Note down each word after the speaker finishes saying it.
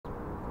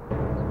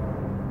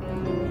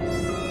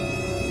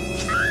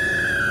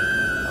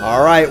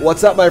All right,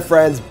 what's up, my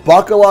friends?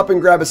 Buckle up and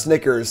grab a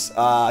Snickers.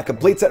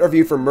 Complete set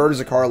review for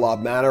Muders At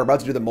Karlov Manor. We're about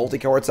to do the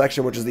multicolored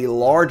section, which is the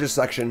largest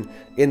section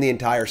in the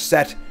entire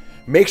set.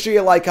 Make sure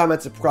you like,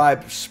 comment,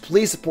 subscribe.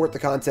 Please support the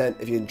content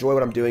if you enjoy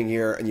what I'm doing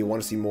here and you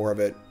want to see more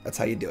of it. That's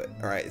how you do it.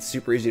 All right, it's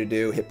super easy to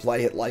do. Hit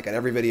play, hit like on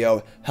every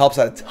video. Helps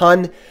out a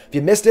ton. If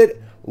you missed it,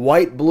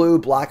 white, blue,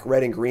 black,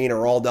 red, and green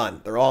are all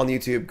done. They're all on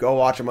YouTube. Go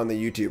watch them on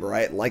the YouTube, all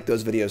right? Like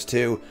those videos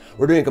too.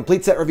 We're doing a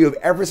complete set review of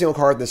every single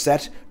card in the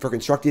set for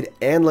constructed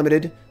and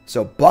limited.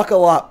 So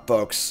buckle up,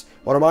 folks.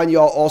 Want to remind you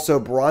all also,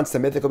 Bronze to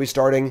Mythic will be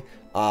starting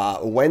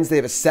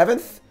Wednesday the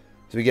 7th.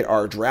 So we get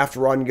our draft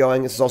run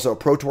going. This is also a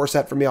Pro Tour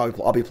set for me.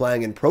 I'll be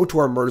playing in Pro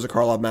Tour Muders At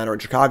Karlov Manor in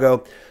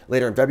Chicago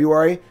later in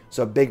February.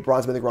 So a big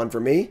Bronze Mythic run for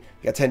me.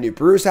 We got 10 new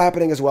brews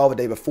happening as well the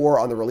day before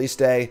on the release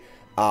day.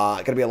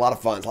 Going to be a lot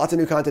of fun. Lots of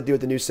new content to do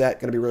with the new set.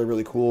 Going to be really,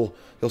 really cool.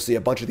 You'll see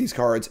a bunch of these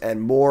cards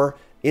and more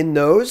in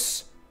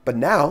those. But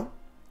now,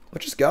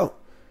 let's just go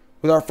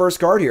with our first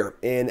card here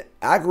in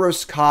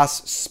Agros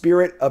Kos,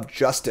 Spirit of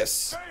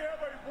Justice. They have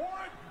a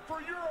warrant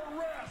for your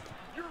arrest.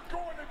 You're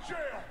going to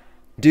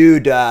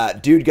jail.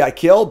 Dude got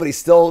killed, but he's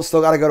still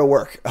got to go to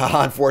work,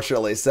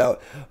 unfortunately. So,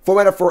 4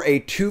 mana for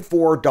a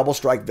 2/4 double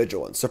strike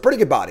vigilance. So, pretty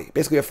good body.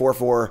 Basically a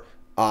 4/4,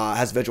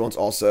 has vigilance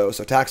also.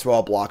 So, attacks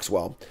well, blocks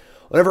well.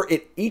 Whenever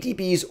it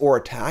ETBs or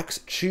attacks,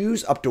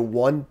 choose up to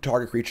one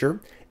target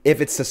creature. If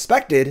it's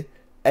suspected,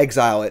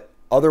 exile it.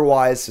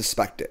 Otherwise,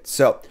 suspect it.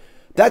 So,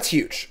 that's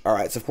huge. All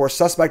right. So, of course,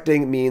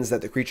 suspecting means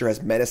that the creature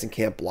has menace and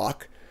can't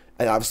block.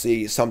 And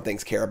obviously, some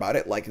things care about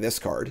it, like this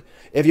card.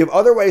 If you have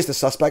other ways to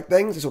suspect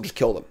things, this will just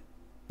kill them.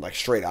 Like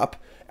straight up.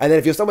 And then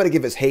if you have somebody to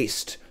give us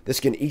haste, this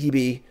can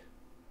ETB,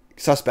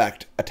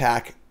 suspect,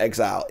 attack,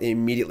 exile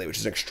immediately, which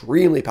is an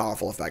extremely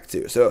powerful effect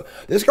too. So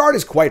this card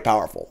is quite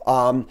powerful.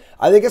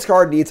 I think this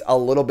card needs a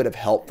little bit of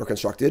help for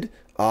constructed,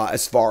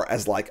 as far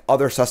as like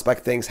other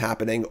suspect things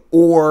happening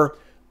or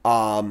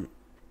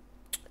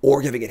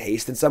giving it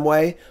haste in some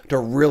way to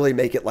really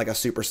make it like a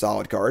super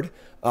solid card.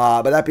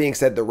 But that being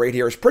said, the rate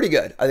here is pretty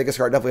good. I think this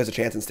card definitely has a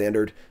chance in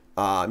standard.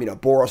 You know,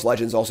 Boros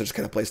Legends also just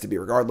kind of place to be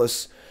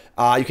regardless.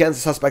 You can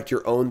suspect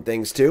your own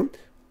things too,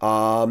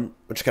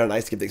 which is kind of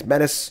nice to give things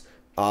menace.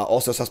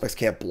 Also, suspects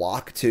can't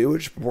block too,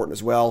 which is important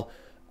as well.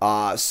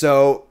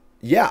 So,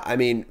 yeah, I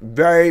mean,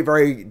 very,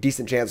 very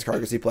decent chance this card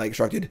can see play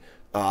constructed.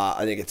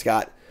 I think it's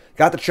got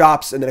the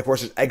chops, and then, of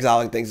course, just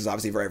exiling things is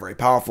obviously very, very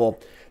powerful.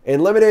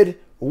 In Limited,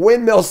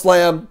 Windmill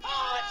Slam.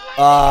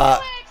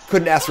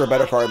 Couldn't ask for a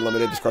better card in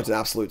Limited. This card's an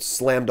absolute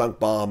slam dunk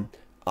bomb.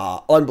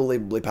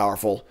 Unbelievably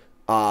powerful.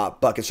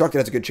 But constructed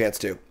has a good chance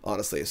too,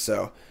 honestly.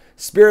 So,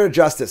 Spirit of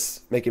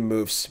Justice making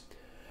moves.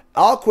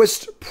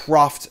 Alquist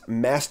Proft,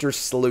 Master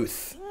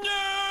Sleuth.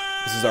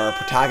 This is our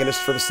protagonist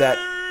for the set.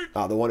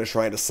 The one who's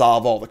trying to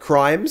solve all the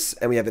crimes.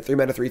 And we have the 3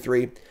 mana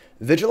 3/3.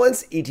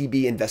 Vigilance,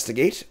 ETB,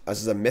 Investigate.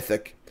 This is a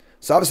mythic.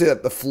 So obviously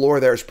the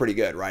floor there is pretty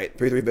good, right?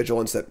 3/3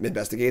 Vigilance that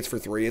investigates for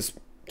 3 is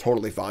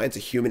totally fine. It's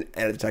a human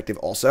and a detective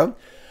also.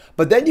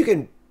 But then you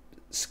can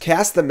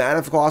cast the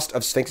mana cost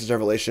of Sphinx's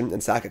Revelation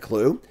and sack a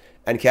clue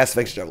and cast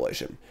Sphinx's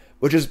Revelation,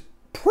 which is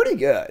pretty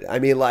good. I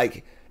mean,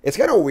 like, it's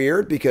kind of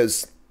weird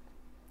because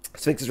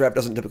Sphinx's Rev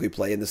doesn't typically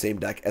play in the same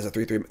deck as a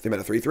 3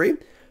 mana 3/3,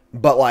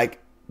 but like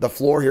the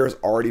floor here is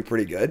already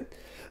pretty good.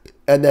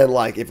 And then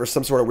like if there's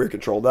some sort of weird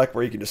control deck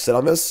where you can just sit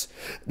on this.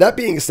 That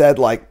being said,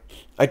 like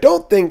I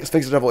don't think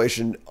Sphinx's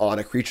Revelation on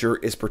a creature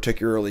is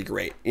particularly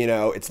great. You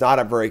know, it's not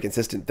a very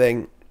consistent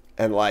thing,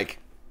 and like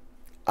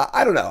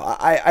I don't know.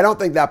 I don't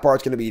think that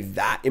part's going to be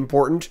that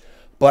important,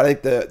 but I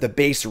think the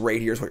base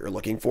rate here is what you're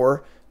looking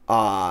for.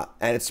 And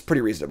it's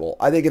pretty reasonable.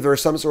 I think if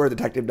there's some sort of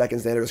detective deck in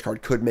standard, this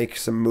card could make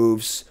some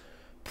moves.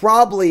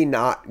 Probably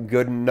not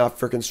good enough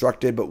for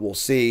constructed, but we'll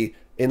see.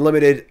 In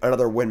Limited,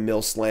 another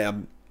Windmill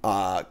Slam.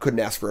 Couldn't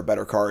ask for a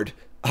better card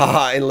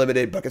in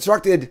Limited, but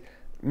constructed,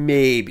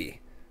 maybe.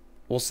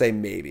 We'll say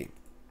maybe.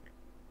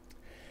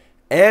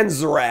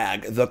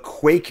 Anzrag, the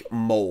Quake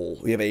Mole.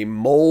 We have a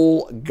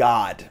Mole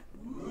God.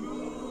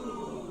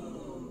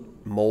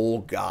 Mole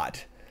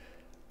God.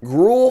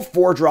 Gruul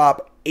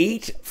 4-drop,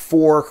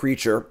 8/4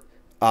 creature,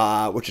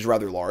 which is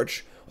rather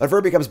large. Whenever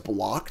it becomes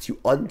blocked, you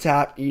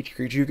untap each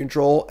creature you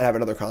control and have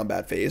another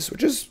combat phase,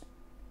 which is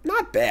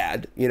not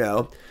bad, you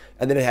know.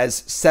 And then it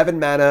has 7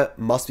 mana,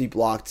 must be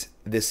blocked,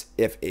 this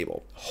if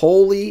able.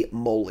 Holy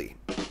moly.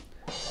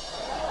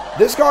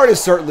 This card is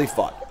certainly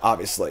fun,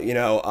 obviously. You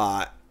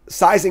know,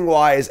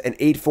 sizing-wise, an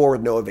 8/4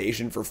 with no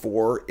evasion for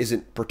 4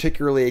 isn't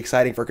particularly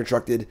exciting for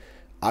constructed.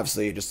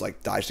 Obviously, it just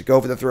like dies to go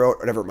for the throat,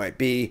 whatever it might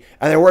be.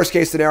 And then worst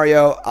case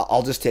scenario,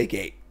 I'll just take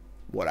 8.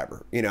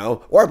 Whatever, you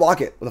know. Or I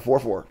block it with a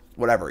 4/4.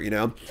 Whatever, you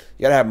know.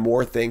 You gotta have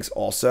more things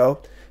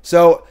also.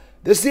 So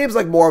this seems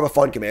like more of a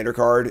fun commander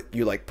card.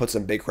 You like put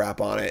some big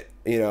crap on it,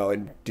 you know,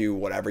 and do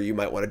whatever you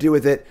might want to do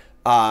with it.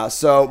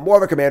 So more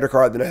of a commander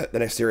card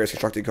than a serious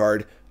constructed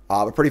card.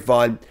 But pretty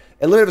fun.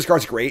 And limited, this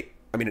card's great.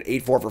 I mean, an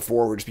 8/4 for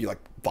 4 would just be like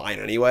fine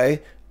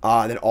anyway.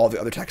 And then all the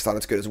other text on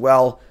it's good as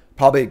well.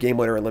 Probably a game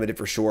winner in limited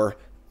for sure.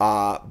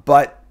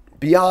 But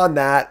beyond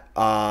that,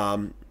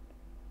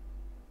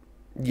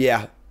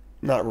 yeah,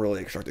 not really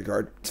a constructed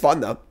card. It's fun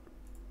though.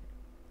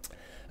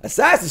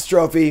 Assassin's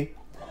Trophy.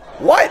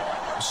 What?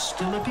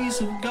 Still a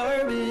piece of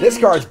garbage. This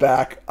card's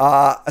back.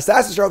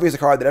 Assassin's Trophy is a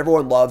card that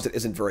everyone loves that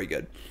isn't very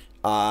good.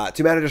 2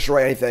 mana to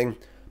destroy anything.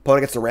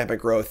 Opponent gets the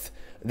rampant growth.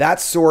 That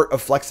sort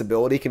of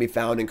flexibility can be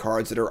found in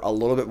cards that are a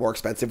little bit more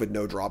expensive with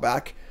no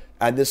drawback.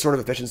 And this sort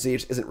of efficiency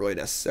just isn't really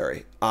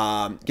necessary.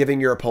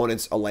 Giving your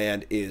opponents a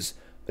land is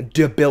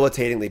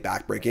debilitatingly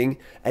backbreaking,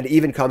 and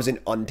even comes in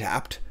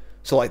untapped.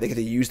 So like they get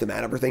to use the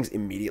mana for things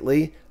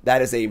immediately.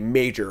 That is a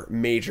major,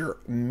 major,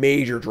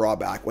 major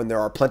drawback when there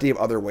are plenty of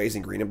other ways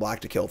in green and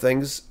black to kill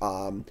things.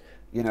 You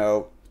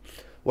know,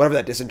 whatever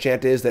that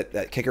disenchant is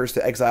that kickers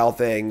to exile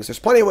things. There's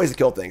plenty of ways to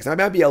kill things. That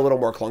might be a little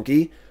more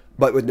clunky,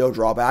 but with no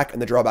drawback,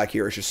 and the drawback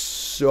here is just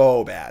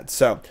so bad.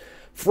 So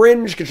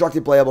Fringe,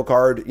 constructed playable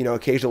card. You know,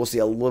 occasionally we'll see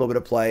a little bit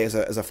of play as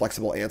a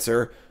flexible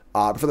answer.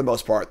 But for the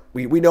most part,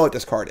 we know what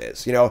this card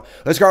is. You know,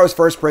 this card was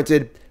first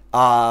printed.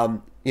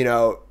 You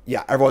know,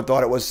 yeah, everyone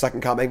thought it was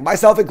Second Coming,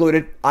 myself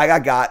included. I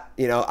got,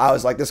 you know, I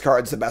was like, this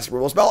card's the best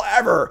removal spell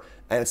ever,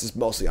 and it's just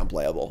mostly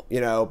unplayable,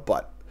 you know.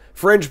 But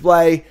Fringe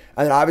play,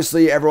 and then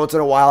obviously every once in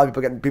a while,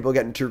 people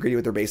getting too greedy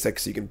with their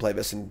basics, so you can play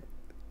this in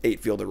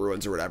 8 Field of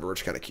Ruins or whatever, which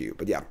is kind of cute.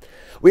 But yeah,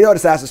 we know what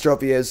Assassin's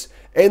Trophy is.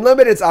 In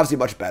Limited, it's obviously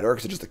much better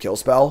because it's just a kill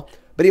spell.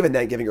 But even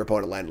then, giving your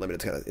opponent land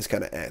Limited is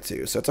kind of eh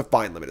too. So it's a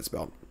fine Limited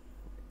spell.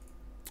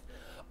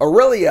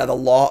 Aurelia, the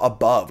Law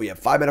Above. We have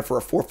 5 mana for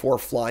a 4/4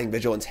 Flying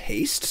Vigilance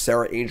Haste.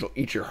 Sarah Angel,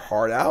 eat your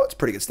heart out. It's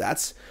pretty good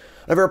stats.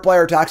 Whenever a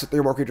player attacks with 3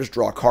 or more creatures,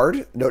 draw a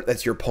card. Note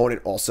that's your opponent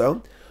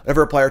also.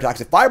 Whenever a player attacks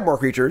with 5 more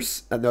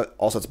creatures, and note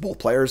also it's both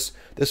players,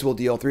 this will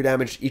deal 3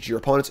 damage to each of your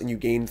opponents, and you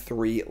gain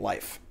 3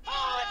 life.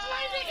 Oh, it's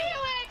Lightning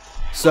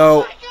Helix!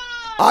 So, Oh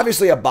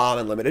obviously a bomb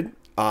in Limited.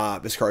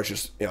 This card's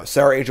just, you know,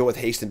 Sarah Angel with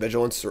Haste and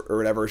Vigilance or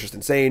whatever is just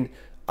insane.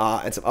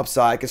 And some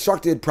upside.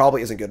 Constructed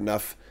probably isn't good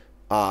enough.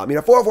 You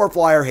know, 4/4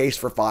 flyer haste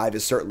for 5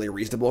 is certainly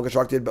reasonable and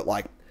constructed, but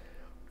like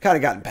kind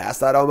of gotten past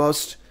that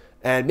almost.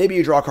 And maybe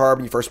you draw a card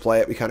when you first play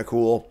it, be kind of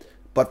cool.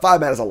 But 5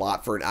 mana is a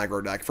lot for an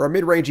aggro deck. For a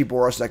mid-rangey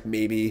Boros deck,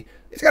 maybe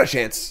it's got a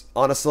chance,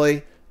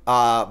 honestly.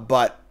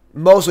 But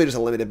mostly just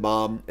a limited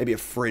bomb, maybe a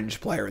Fringe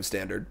player in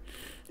Standard.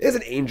 It is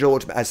an Angel,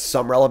 which has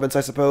some relevance,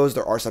 I suppose.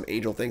 There are some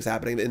Angel things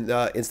happening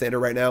in Standard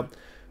right now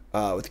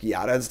with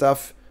Giada and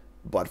stuff.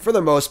 But for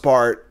the most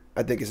part,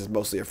 I think this is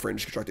mostly a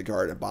Fringe constructed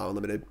card and bomb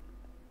unlimited.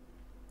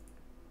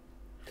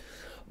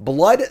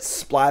 Blood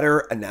Splatter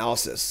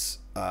Analysis.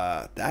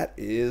 That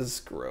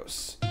is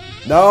gross.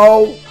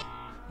 No.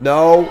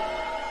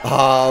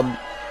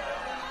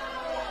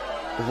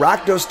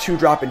 Rakdos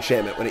 2-drop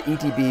enchantment. When it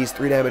ETBs,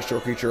 3 damage to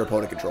a creature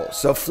opponent controls.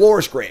 So floor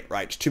is great,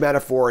 right? 2 mana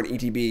for an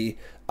ETB.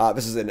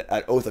 This is an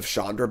Oath of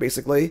Chandra,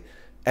 basically.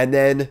 And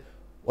then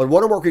when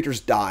 1 or more creatures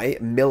die,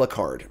 mill a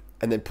card.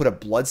 And then put a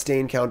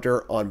Bloodstain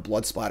counter on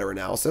Blood Splatter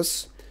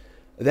Analysis.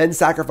 Then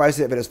sacrifice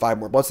it if it has 5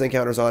 more Bloodstain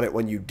counters on it.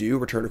 When you do,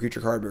 return a creature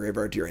card from your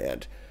graveyard to your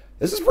hand.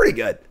 This is pretty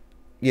good.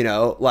 You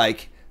know,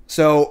 like,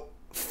 so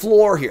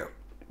floor here.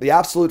 The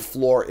absolute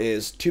floor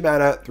is 2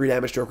 mana, 3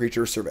 damage to a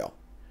creature, surveil.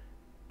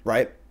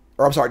 Right?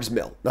 Or I'm sorry, just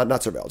mill. Not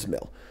surveil, just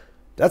mill.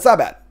 That's not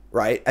bad,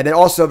 right? And then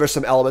also there's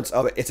some elements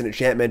of it. It's an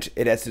enchantment.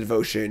 It adds to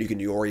devotion. You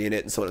can orient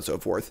it and so on and so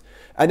forth.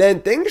 And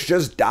then things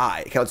just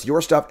die. It counts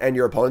your stuff and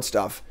your opponent's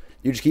stuff.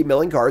 You just keep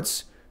milling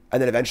cards.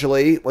 And then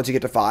eventually, once you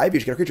get to 5, you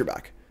just get a creature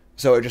back.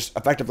 So it's just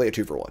effectively a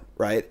 2-for-1,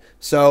 right?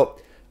 So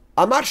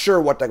I'm not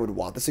sure what deck would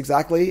want this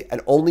exactly.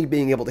 And only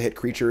being able to hit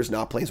creatures,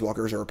 not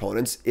planeswalkers or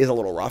opponents, is a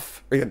little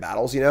rough. Or even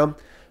battles, you know?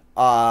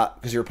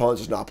 Because your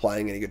opponent's just not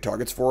playing any good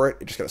targets for it.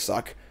 It's just going to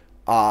suck.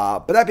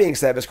 But that being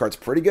said, this card's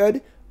pretty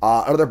good.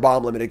 Another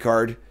bomb limited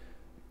card.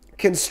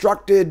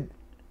 Constructed.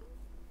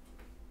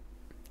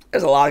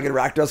 There's a lot of good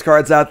Rakdos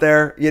cards out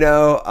there, you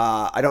know.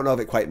 I don't know if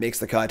it quite makes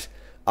the cut.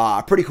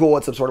 Pretty cool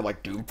with some sort of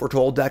like Doom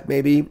Foretold deck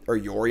maybe, or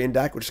Yorion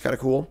deck, which is kind of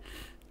cool.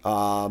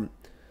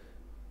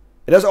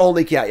 It does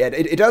only count, yeah,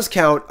 it does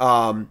count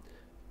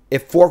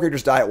if 4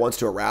 creatures die at once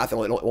to a Wrath,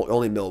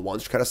 only mill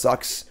once, which kind of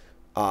sucks.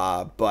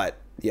 But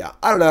yeah,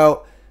 I don't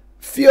know.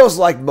 Feels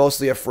like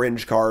mostly a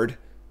Fringe card,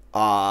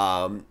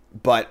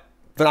 but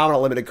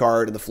phenomenal limited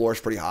card, and the floor is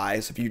pretty high.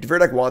 So if your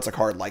deck wants a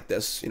card like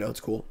this, you know,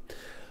 it's cool.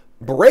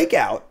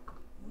 Breakout.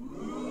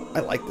 I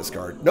like this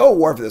card. No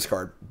war for this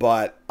card,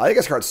 but I think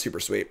this card's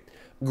super sweet.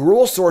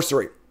 Gruul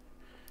Sorcery.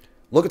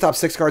 Look at top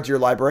 6 cards of your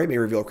library. May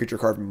reveal a creature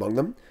card from among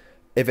them.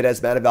 If it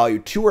has mana value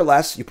 2 or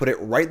less, you put it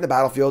right in the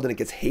battlefield and it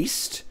gets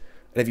haste.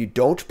 And if you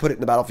don't put it in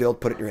the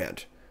battlefield, put it in your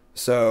hand.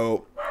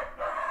 So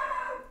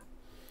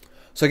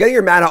getting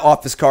your mana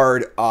off this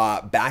card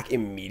back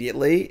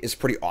immediately is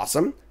pretty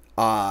awesome.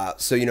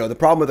 So, you know, the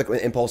problem with an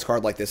impulse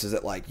card like this is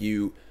that, like,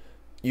 you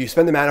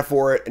spend the mana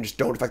for it and just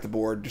don't affect the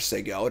board, just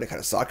say go, and it kind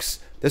of sucks.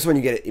 This one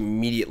you get it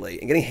immediately.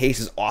 And getting haste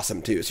is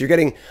awesome too. So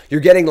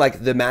you're getting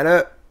like the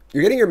mana,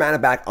 you're getting your mana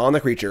back on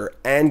the creature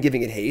and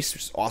giving it haste,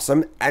 which is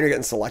awesome. And you're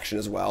getting selection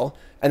as well.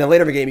 And then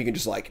later in the game you can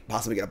just like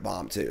possibly get a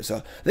bomb too. So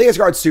I think this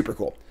card's super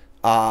cool.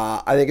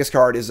 I think this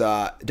card is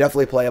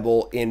definitely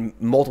playable in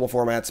multiple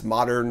formats,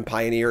 Modern,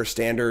 Pioneer,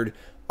 Standard.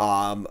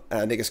 And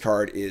I think this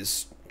card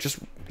is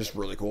just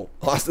really cool.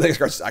 Honestly, I think this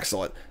card's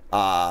excellent.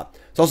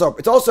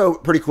 It's also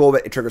pretty cool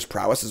that it triggers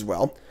prowess as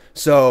well.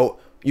 So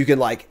you can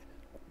like,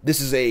 this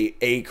is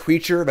a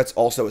creature that's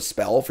also a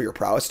spell for your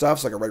prowess stuff.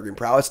 So like a red-green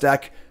prowess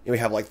deck. And we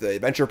have like the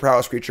adventure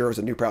prowess creature. There's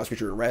a new prowess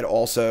creature in red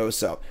also.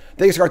 So I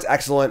think this card's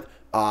excellent.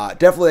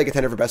 Definitely a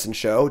contender for best in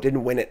show.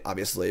 Didn't win it,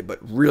 obviously, but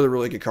really,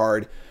 really good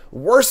card.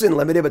 Worse in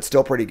limited, but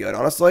still pretty good,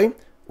 honestly.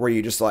 Where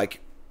you just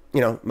like,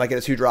 you know, might get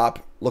a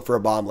 2-drop, look for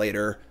a bomb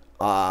later.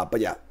 But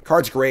yeah,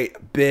 card's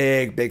great.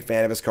 Big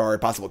fan of this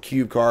card. Possible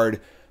cube card.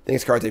 I think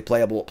this card's a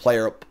playable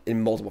player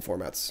in multiple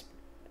formats.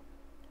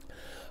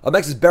 Up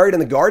next is Buried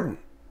in the Garden,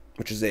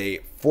 which is a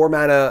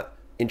 4-mana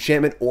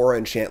enchantment aura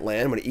enchant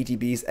land. When it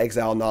ETBs,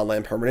 exile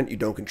non-land permanent you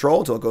don't control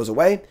until it goes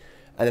away.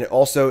 And then it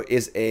also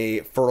is a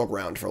fertile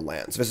ground for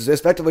lands. So this is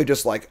effectively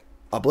just like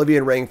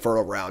Oblivion Ring,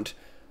 fertile ground.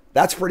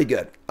 That's pretty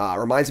good.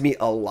 Reminds me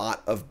a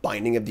lot of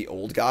Binding of the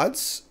Old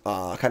Gods.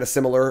 Kind of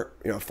similar,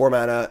 you know, 4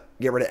 mana,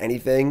 get rid of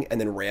anything,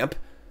 and then ramp.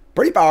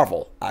 Pretty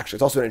powerful, actually.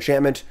 It's also an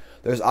enchantment.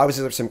 There's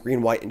obviously some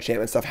green-white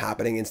enchantment stuff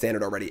happening in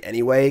Standard already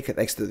anyway,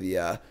 thanks to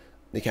the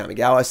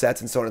Kamigawa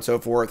sets and so on and so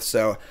forth.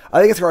 So I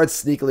think this card's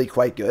sneakily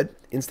quite good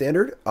in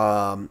Standard.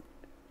 You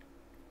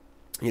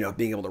know,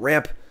 being able to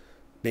ramp,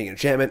 being an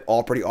enchantment,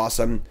 all pretty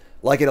awesome.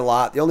 Like it a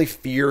lot. The only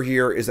fear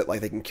here is that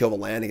like they can kill the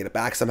land and get it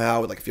back somehow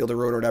with like Field of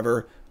Ruin or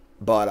whatever.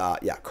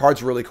 But yeah,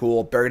 card's really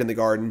cool. Buried in the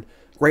Garden.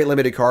 Great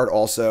limited card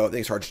also. I think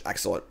this card's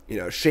excellent. You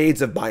know,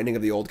 shades of Binding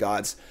of the Old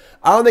Gods.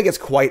 I don't think it's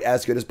quite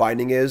as good as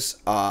Binding is,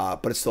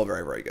 but it's still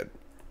very, very good.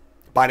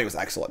 Binding was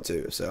excellent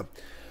too. So,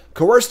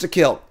 Coerce to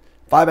Kill.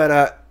 5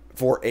 mana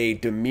for a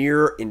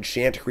Dimir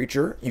enchant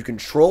creature. You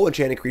control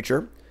enchanted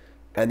creature,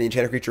 and the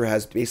enchanted creature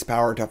has base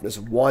power and toughness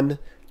 1,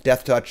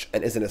 death touch,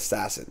 and is an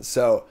assassin.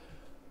 So,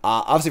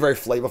 obviously a very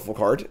flavorful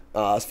card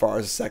as far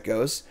as the set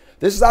goes.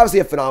 This is obviously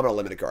a phenomenal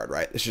limited card,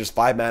 right? This is just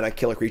 5 mana,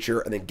 kill a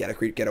creature, and then get a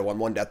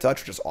 1/1 death touch,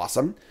 which is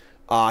awesome.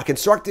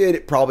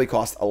 Constructed probably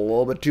costs a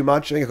little bit too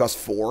much. I think it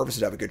costs 4 if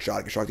you have a good shot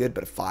at Constructed,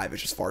 but 5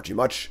 is just far too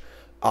much.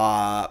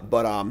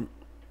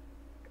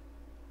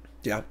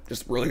 Yeah,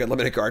 just really good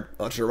limited card.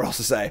 Not sure what else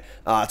to say.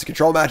 It's a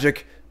control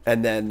magic,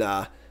 and then,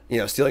 you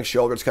know, Stealing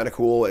Shoulder is kind of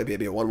cool. It'd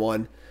be a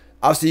 1/1.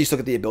 Obviously, you still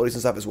get the abilities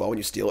and stuff as well when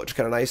you steal it, which is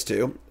kind of nice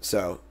too.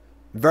 So,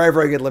 very,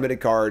 very good limited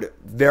card.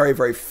 Very,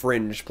 very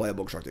fringe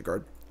playable constructed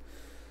card.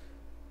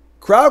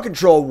 Crowd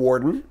Control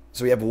Warden.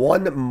 So we have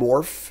 1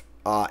 morph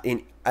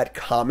at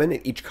common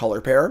in each color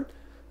pair.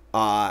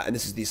 And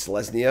this is the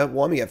Selesnya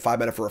one. We have 5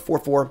 mana for a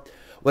 4/4.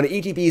 When it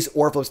ETBs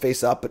or flips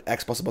face up, but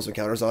X plus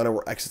counters on it,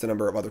 where X is the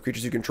number of other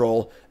creatures you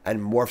control,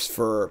 and morphs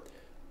for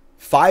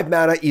 5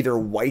 mana, either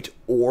white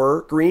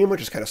or green,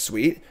 which is kind of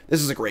sweet.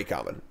 This is a great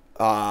common.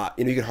 You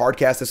know, you can hard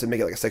cast this and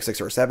make it like a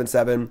 6/6 or a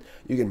 7/7.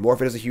 You can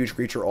morph it as a huge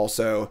creature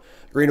also.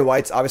 Green and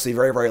white's obviously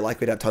very, very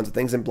likely to have tons of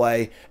things in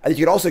play. And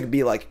you could also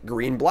be like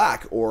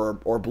green-black or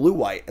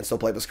blue-white and still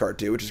play this card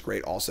too, which is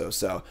great also.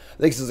 So I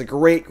think this is a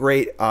great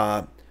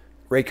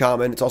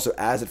common. It's also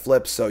as it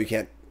flips, so you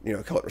can't, you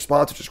know, kill it in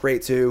response, which is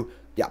great too.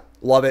 Yeah,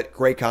 love it.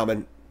 Great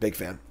common. Big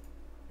fan.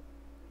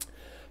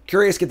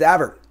 Curious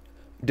Cadaver.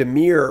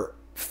 Dimir,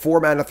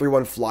 4 mana,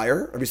 3/1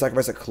 flyer. If you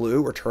sacrifice a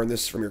clue, return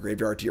this from your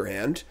graveyard to your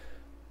hand.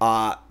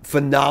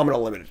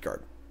 Phenomenal limited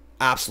card.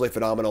 Absolutely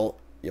phenomenal.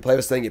 You play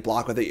this thing, you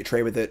block with it, you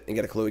trade with it, and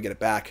get a clue, and get it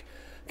back.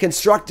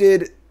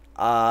 Constructed,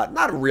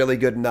 not really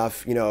good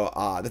enough. You know,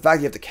 the fact that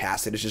you have to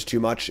cast it is just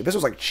too much. If this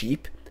was like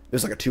cheap, it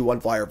was like a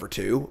 2/1 flyer for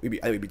 2, I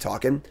think we'd be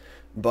talking.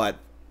 But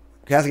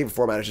casting it for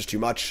 4 mana is just too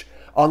much.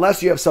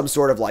 Unless you have some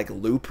sort of like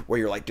loop where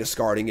you're like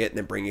discarding it and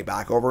then bringing it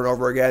back over and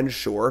over again,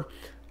 sure.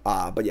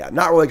 But yeah,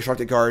 not really a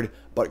constructed card,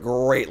 but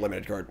great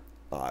limited card.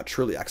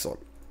 Truly excellent.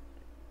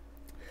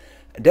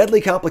 Deadly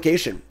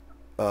Complication.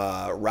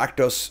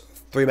 Rakdos,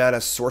 3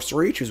 mana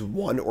sorcery. Choose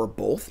 1 or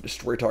both.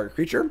 Destroy target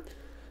creature.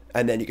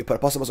 And then you can put a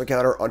 +/-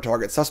 counter on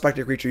target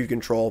suspected creature you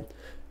control,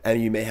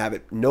 and you may have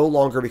it no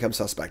longer become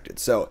suspected.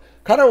 So,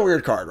 kind of a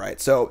weird card, right?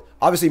 So,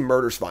 obviously,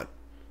 murder's fun.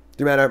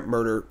 3 mana,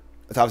 murder.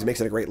 That obviously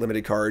makes it a great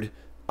limited card.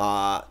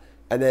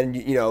 And then,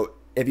 you know,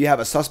 if you have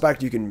a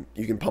suspect, you can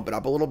pump it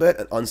up a little bit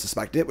and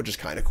unsuspect it, which is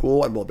kind of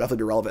cool and will definitely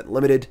be relevant and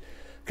limited.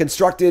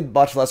 Constructed,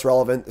 much less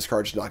relevant. This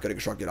card's not good at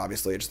Constructed,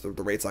 obviously. It's the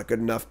rate's not good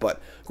enough,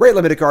 but great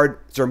limited card.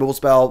 It's a removal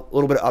spell, a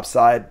little bit of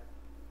upside.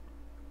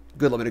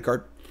 Good limited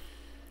card.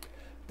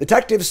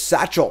 Detective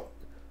Satchel.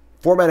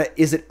 4 mana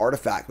Izzet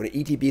artifact. When it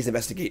ETBs,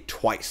 investigate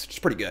twice, which is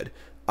pretty good.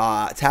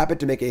 Tap it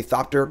to make a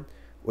Thopter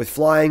with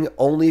flying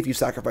only if you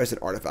sacrifice an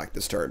artifact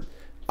this turn.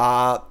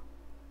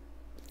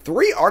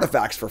 3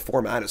 artifacts for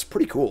 4 mana is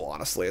pretty cool,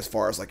 honestly, as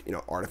far as like, you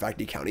know,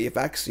 artifact-y county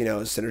effects, you know,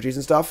 synergies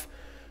and stuff.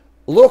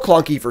 A little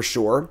clunky for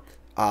sure.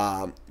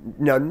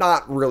 No,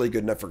 not really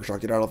good enough for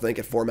Constructed, I don't think,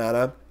 at 4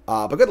 mana.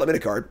 But good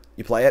limited card.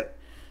 You play it,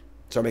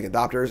 start making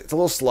Thopters. It's a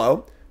little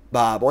slow,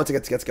 but once it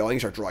gets going, you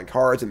start drawing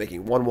cards and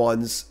making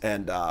 1/1s,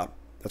 and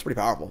that's pretty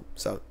powerful.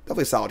 So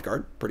definitely a solid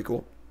card. Pretty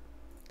cool.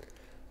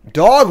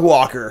 Dog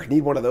Walker.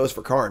 Need one of those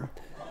for Karn.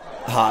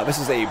 This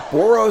is a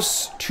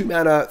Boros 2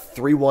 mana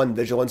 3/1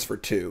 Vigilance for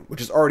 2,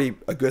 which is already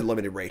a good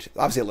limited rate.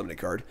 Obviously a limited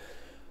card.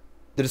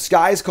 The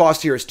disguise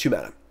cost here is 2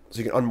 mana.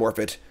 So you can unmorph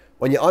it.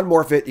 When you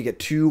unmorph it, you get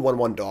 2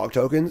 1/1 dog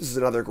tokens. This is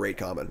another great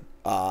common.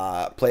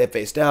 Play it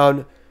face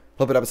down,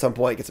 flip it up at some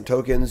point, get some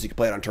tokens. You can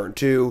play it on turn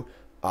 2.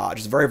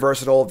 Just very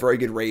versatile, very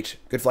good rate,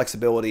 good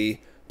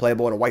flexibility,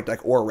 playable in a white deck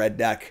or a red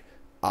deck.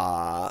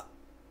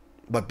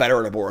 But better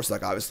in a Boros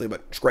deck, obviously,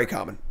 but it's great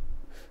common.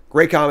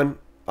 Great common.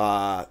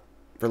 For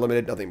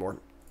limited, nothing more.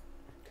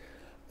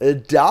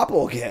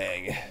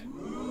 Doppelgang.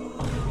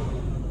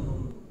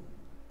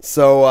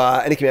 So,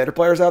 any commander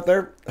players out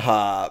there?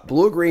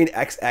 Blue-green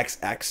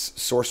XXX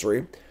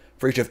sorcery.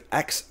 For each of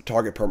X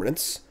target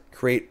permanents,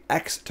 create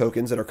X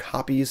tokens that are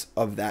copies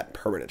of that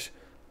permanent.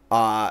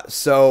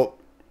 So,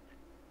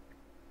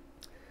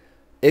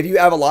 if you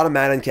have a lot of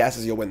mana and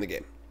casts, you'll win the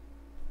game.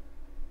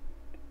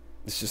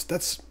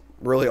 That's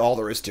really all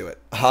there is to it.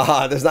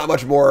 There's not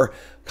much more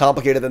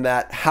complicated than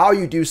that. How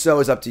you do so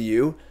is up to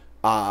you.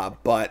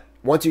 But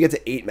once you get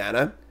to 8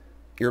 mana,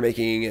 you're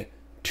making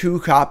 2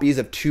 copies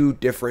of 2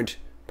 different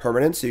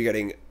permanents. So you're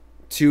getting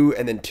 2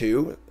 and then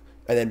 2.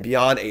 And then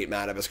beyond 8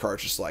 mana, this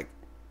card's just like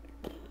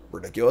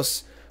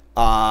ridiculous.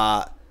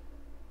 So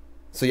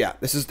yeah,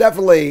 this is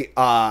definitely,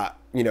 a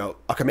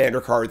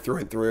commander card through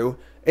and through.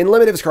 In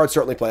limited, this card's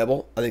certainly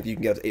playable. I think you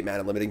can get up to 8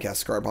 mana limited and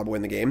cast this card, probably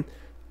win the game.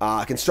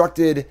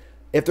 Constructed,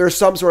 if there's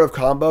some sort of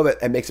combo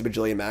that makes a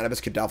bajillion mana,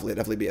 this could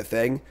definitely be a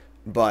thing.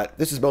 But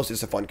this is mostly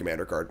just a fun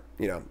commander card.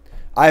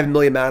 I have a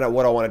million mana.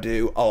 What do I want to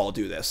do? Oh, I'll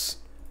do this.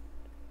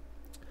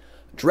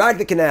 Drag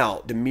the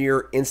Canal,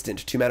 Dimir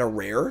instant, 2 mana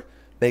rare.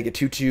 Make a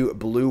 2/2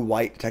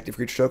 blue-white detective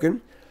creature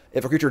token.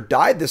 If a creature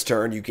died this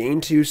turn, you gain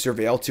 2,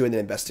 surveil 2, and then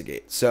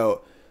investigate.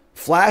 So,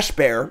 Flash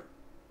Bear,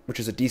 which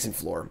is a decent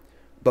floor.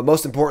 But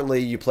most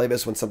importantly, you play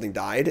this when something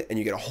died, and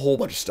you get a whole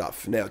bunch of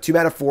stuff. Now, 2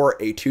 mana for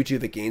a 2/2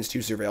 that gains 2,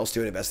 surveils 2,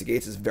 and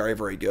investigates is very,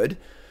 very good.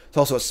 It's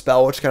also a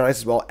spell, which is kind of nice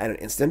as well, and an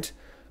instant.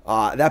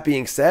 That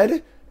being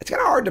said, it's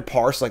kind of hard to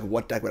parse like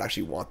what deck would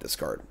actually want this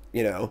card.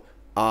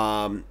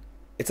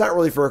 It's not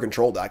really for a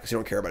control deck because you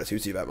don't care about a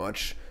 2/2 that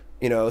much.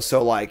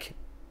 So like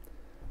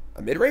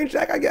a mid-range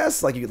deck, I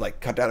guess. Like you could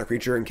like cut down a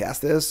creature and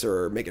cast this,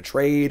 or make a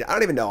trade. I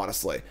don't even know,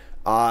 honestly.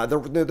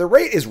 The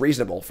rate is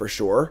reasonable for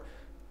sure.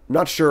 I'm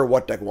not sure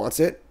what deck wants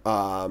it.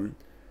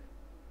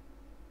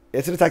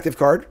 It's a detective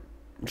card,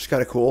 which is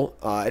kind of cool.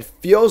 It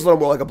feels a little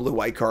more like a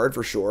blue-white card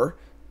for sure.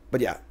 But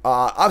yeah,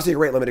 obviously a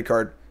great limited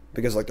card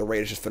because like the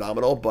rate is just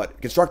phenomenal.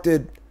 But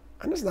constructed,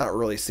 I'm just not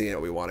really seeing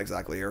what we want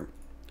exactly here.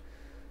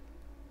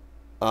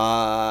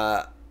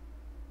 Errata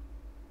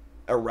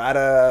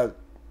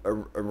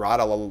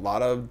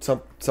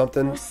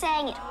something. You're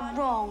saying it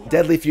wrong.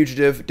 Deadly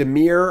Fugitive,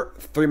 Dimir,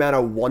 3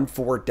 mana,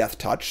 1/4 Death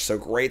Touch. So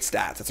great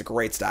stats. That's a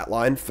great stat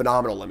line.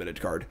 Phenomenal limited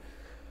card.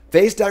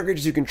 Face down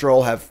creatures you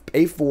control have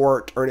pay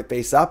 4, turn it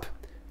face up.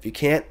 If you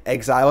can't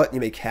exile it, you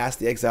may cast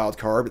the exiled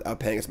card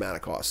without paying its mana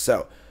cost.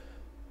 So,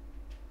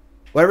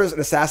 whenever an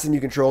assassin you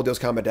control deals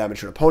combat damage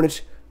to an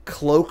opponent,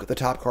 cloak the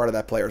top card of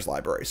that player's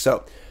library.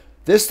 So,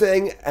 this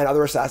thing and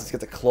other assassins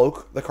get to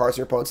cloak the cards in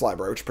your opponent's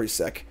library, which is pretty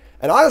sick.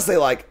 And honestly,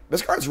 like,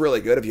 this card's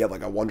really good if you have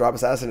like a 1-drop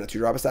assassin and a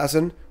 2-drop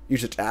assassin. You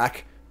just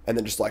attack and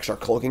then just like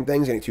start cloaking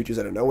things, getting 2/2s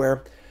out of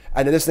nowhere.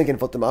 And then this thing can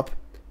flip them up,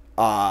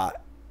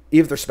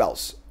 even if they're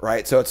spells,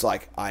 right? So it's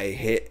like, I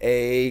hit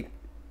a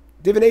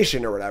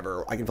divination or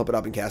whatever, I can flip it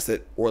up and cast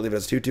it, or leave it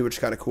as a 2/2, which is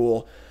kind of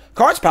cool.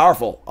 Card's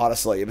powerful,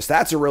 honestly. The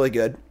stats are really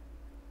good.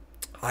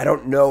 I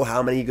don't know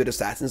how many good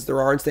assassins there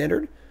are in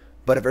Standard,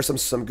 but if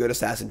there's some good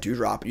assassin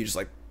 2-drop, you just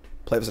like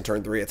play this on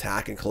turn 3,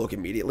 attack, and cloak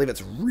immediately.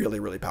 That's really,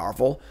 really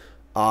powerful.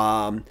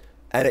 And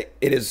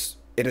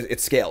it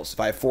scales. If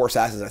I have 4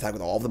 assassins and I attack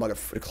with all of them, I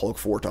can cloak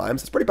 4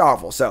 times. It's pretty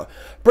powerful. So,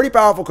 pretty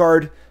powerful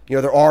card.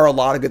 There are a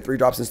lot of good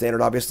 3-drops in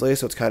Standard, obviously,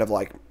 so it's kind of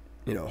like,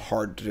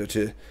 hard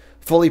to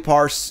fully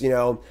parse.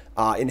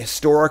 In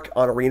Historic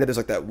on Arena, there's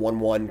like that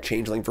 1/1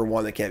 changeling for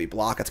 1 that can't be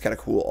blocked. That's kind of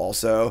cool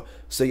also.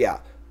 So,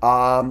 yeah.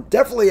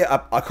 Definitely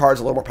a card's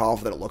a little more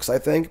powerful than it looks, I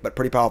think, but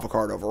pretty powerful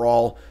card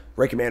overall.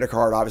 Great commander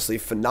card, obviously.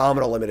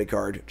 Phenomenal limited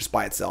card just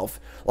by itself.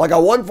 Like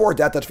a 1/4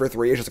 Death Touch for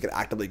 3 is just like an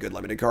actively good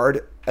limited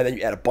card, and then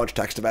you add a bunch of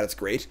text to that, it's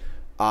great.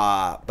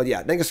 But yeah,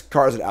 I think this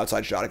card is an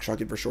outside shot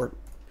constructed for sure.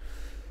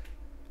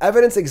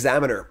 Evidence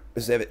Examiner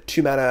is a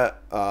 2 mana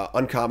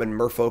uncommon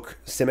Merfolk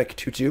Simic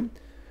 2/2,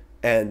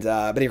 and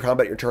when you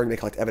combat your turn, you may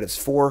collect evidence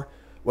 4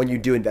 when you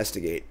do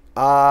investigate.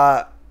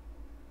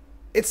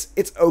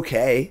 It's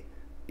okay.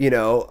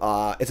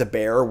 It's a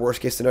bear, worst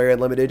case scenario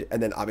unlimited,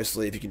 and then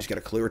obviously if you can just get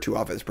a clue or 2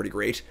 off it, it's pretty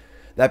great.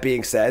 That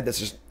being said, that's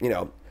just,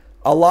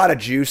 a lot of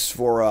juice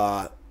for,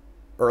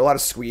 or a lot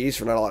of squeeze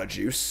for not a lot of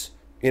juice.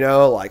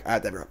 Like I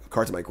have to have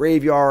cards in my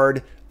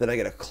graveyard, then I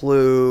get a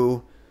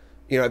clue.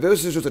 If it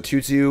was just a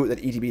 2/2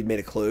 that ETB made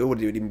a clue,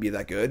 would it even be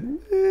that good?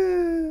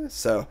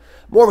 So,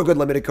 more of a good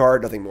limited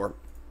card, nothing more.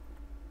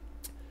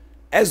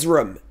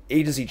 Ezram,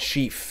 Agency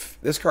Chief.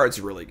 This card's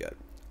really good.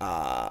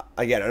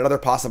 Again, another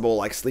possible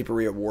like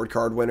sleepery award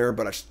card winner,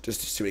 but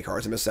just too many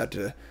cards in this set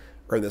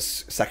or in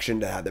this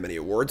section to have that many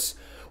awards.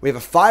 We have a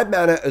 5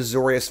 mana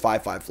Azorius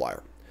 5/5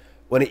 flyer.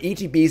 When it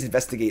ETBs,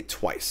 investigate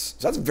twice.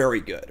 So that's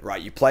very good,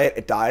 right? You play it,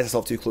 it dies, I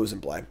still have 2 clues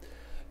in play.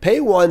 Pay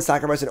 1,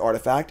 sacrifice an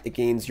artifact. It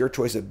gains your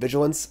choice of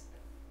vigilance,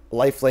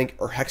 lifelink,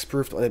 or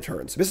hexproof to end of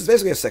turn. So this is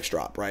basically a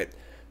 6-drop, right?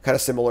 Kind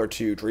of similar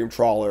to Dream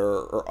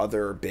Trawler or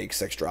other big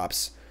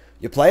 6-drops.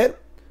 You play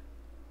it,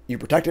 you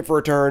protect it for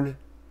a turn,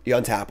 you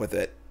untap with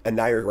it, and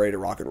now you're ready to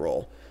rock and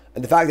roll.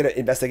 And the fact that it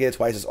investigated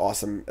twice is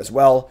awesome as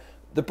well.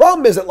 The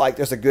problem is that, like,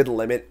 there's a good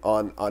limit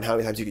on how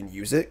many times you can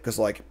use it, because,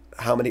 like,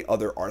 how many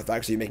other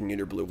artifacts are you making in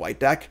your blue-white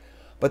deck?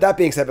 But that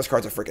being said, this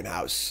card's a freaking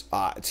house.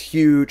 It's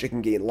huge. It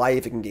can gain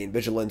life. It can gain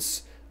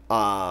vigilance.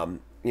 You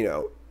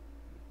know,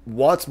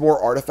 wants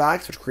more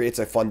artifacts, which creates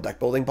a fun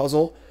deck-building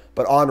puzzle.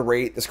 But on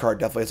rate, this card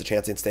definitely has a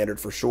chance in standard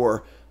for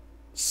sure.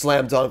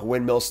 Slam dunk,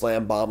 windmill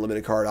slam, bomb,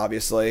 limited card,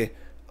 obviously.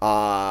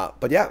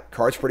 But yeah,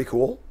 card's pretty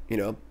cool. You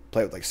know,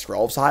 play with like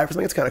Skrelv's Hive or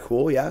something. It's kind of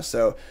cool, yeah.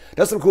 So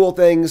does some cool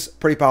things.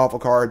 Pretty powerful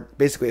card.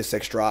 Basically a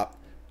 6-drop.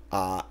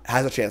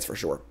 Has a chance for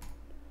sure.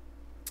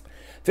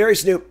 Fairy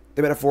Snoop,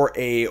 the mana for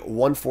a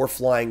 1/4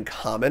 flying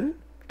common.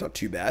 Not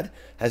too bad.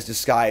 Has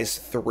Disguise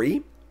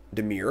 3,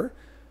 Demir.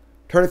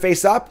 Turn it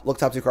face up. Look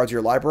top 2 cards of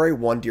your library.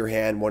 1 to your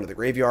hand, 1 to the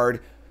graveyard.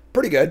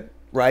 Pretty good,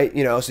 right?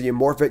 You know, so you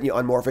morph it and you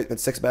unmorph it.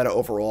 That's 6 mana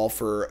overall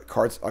for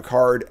cards, a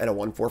card and a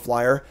 1/4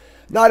 flyer.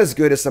 Not as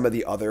good as some of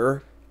the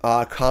other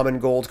common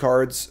gold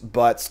cards,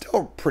 but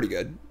still pretty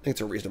good. I think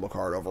it's a reasonable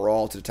card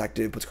overall. It's a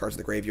detective, puts cards in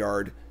the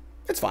graveyard.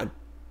 It's fine.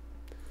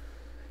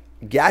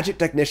 Gadget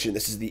Technician.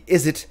 This is the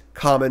Is It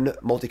common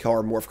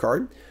multicolor morph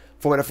card.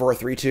 4 mana for a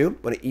 3/2.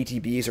 When it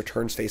ETBs or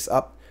turns face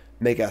up,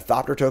 make a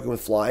Thopter token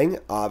with flying.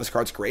 This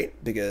card's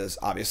great because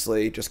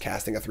obviously just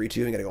casting a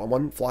 3/2 and getting on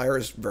 1 flyer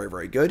is very,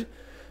 very good.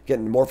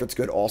 Getting morph it's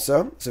good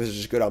also. So this is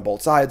just good on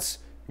both sides.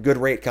 Good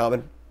rate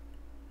common.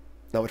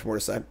 Not much more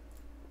to say.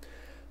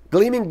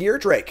 Gleaming Gear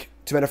Drake.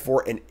 2 mana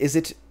for an Is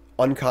It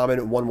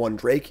uncommon 1/1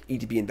 Drake.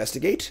 ETB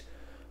Investigate.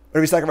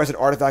 Whenever you sacrifice an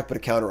artifact, put a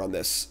counter on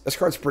this. This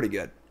card's pretty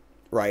good,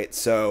 right?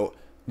 So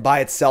by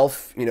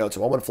itself, you know, it's a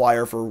 1/1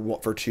 flyer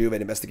for 2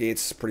 and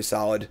investigates. Pretty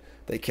solid.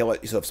 They kill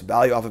it. You still have some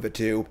value off of it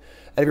too.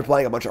 And if you're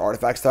playing a bunch of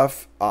artifact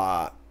stuff,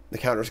 the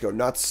counters go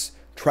nuts.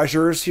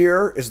 Treasures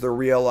here is the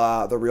real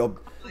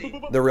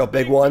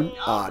big one.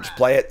 Just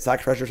play it.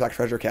 Sack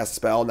treasure, cast a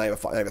spell. Now you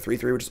have a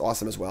 3/3, which is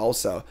awesome as well.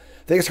 So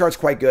I think this card's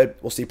quite good.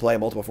 We'll see play in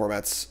multiple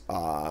formats.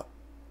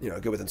 You know,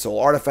 good within Soul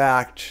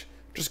Artifact.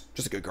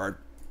 Just a good card.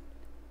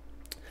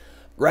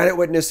 Granite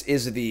Witness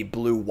is the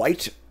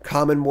blue-white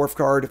common morph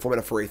card. 4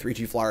 mana for a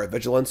 3/2 flyer of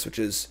Vigilance, which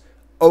is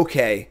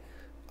okay.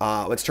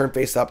 Let's turn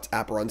face up,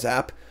 tap or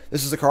untap.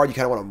 This is a card you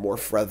kind of want to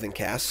morph rather than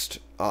cast.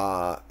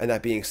 And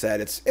that being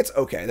said, it's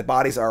okay. The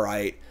body's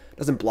alright.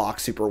 Doesn't block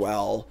super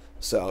well.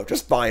 So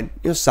just fine.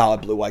 You know,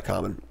 solid blue-white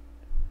common.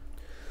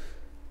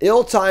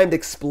 Ill-Timed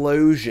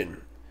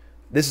Explosion.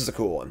 This is a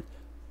cool one.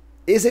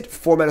 Is it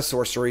 4 mana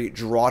sorcery,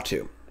 draw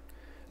 2?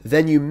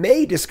 Then you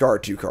may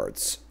discard 2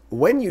 cards.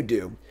 When you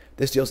do,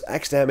 this deals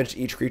X damage to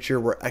each creature,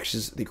 where X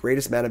is the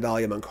greatest mana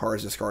value among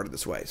cards discarded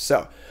this way.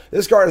 So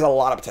this card has a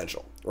lot of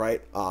potential,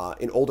 right?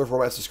 In older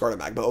formats, discard a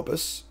Magma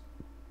Opus.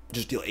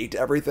 Just deal 8 to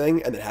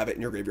everything, and then have it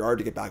in your graveyard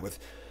to get back with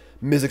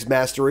Mizzix's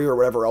Mastery or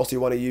whatever else you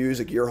want to use,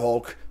 a Gear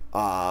Hulk.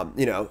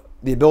 You know,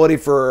 the ability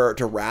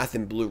to Wrath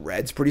in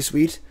blue-red's pretty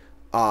sweet.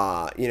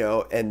 You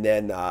know, and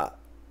then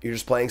you're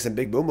just playing some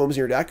big boom booms in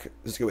your deck.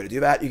 This is a good way to do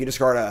that. You can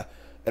discard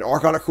an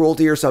Archon of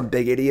Cruelty or some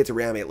big idiot to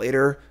reanimate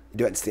later. You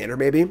do it in standard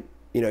maybe.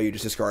 You know, you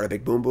just discard a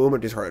big boom boom or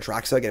discard a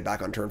Traxa, get it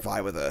back on turn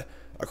 5 with a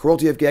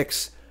Cruelty of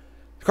Gix.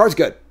 The card's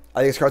good.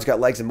 I think this card's got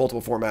legs in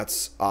multiple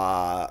formats.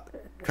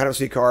 Kind of a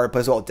sweet card.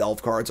 Plays well with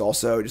Delve cards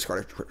also.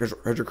 Discard a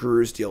Treasure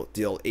Cruise,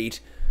 deal 8.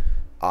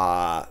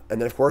 And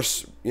then, of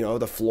course, you know,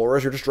 the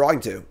floors you're just drawing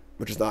to,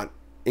 which is not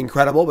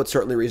incredible, but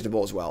certainly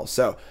reasonable as well.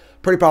 So,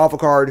 pretty powerful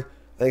card.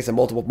 I think it's a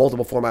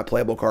multiple format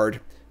playable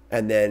card.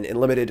 And then in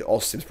limited,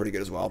 also seems pretty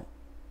good as well.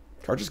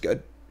 Card just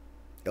good.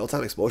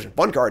 Ill-Timed Explosion.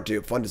 Fun card,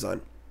 too. Fun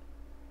design.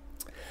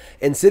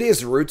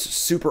 Insidious Roots.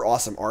 Super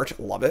awesome art.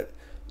 Love it.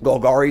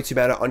 Golgari, 2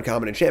 mana,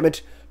 uncommon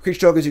enchantment.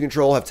 Creature tokens you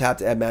control have tapped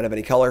to add mana of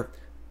any color.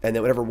 And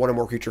then whenever 1 or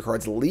more creature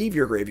cards leave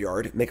your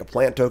graveyard, make a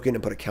plant token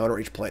and put a counter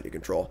on each plant you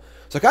control.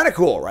 So kind of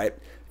cool, right?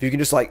 If you can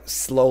just like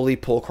slowly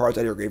pull cards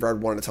out of your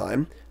graveyard one at a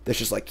time, this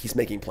just like keeps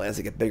making plants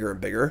that get bigger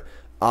and bigger.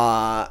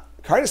 Kind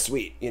of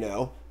sweet, you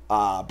know.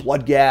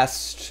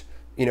 Bloodghast,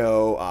 you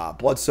know,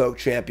 Bloodsoaked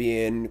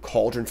Champion,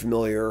 Cauldron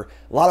Familiar. A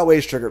lot of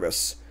ways to trigger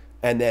this.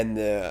 And then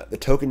the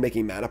token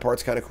making mana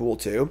part's kind of cool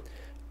too.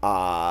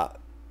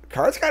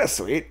 Card's kind of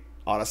sweet,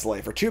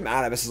 honestly. For 2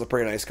 mana, this is a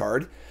pretty nice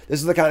card. This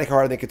is the kind of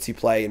card I think could see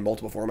play in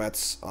multiple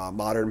formats.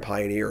 Modern,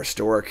 Pioneer,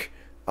 Historic.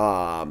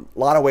 A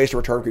lot of ways to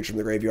return creatures from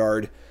the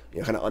graveyard. You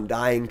know, kind of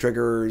Undying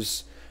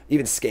triggers.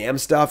 Even scam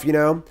stuff, you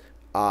know.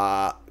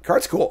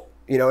 Card's cool.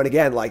 You know, and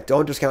again, like,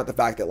 don't discount the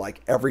fact that,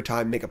 like, every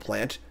time you make a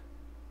plant,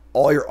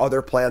 all your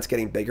other plants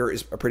getting bigger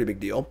is a pretty big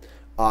deal.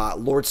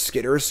 Lord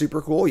Skitter is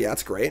super cool. Yeah,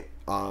 it's great.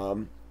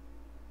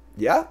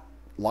 Yeah, a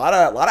lot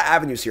of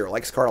avenues here. I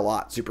like this card a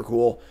lot. Super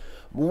cool.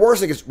 Worse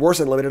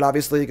than limited,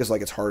 obviously, because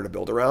like it's harder to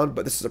build around.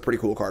 But this is a pretty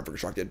cool card for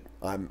constructed.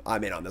 I'm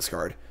in on this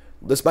card.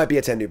 This might be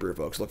a 10 new brew,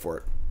 folks. Look for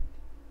it.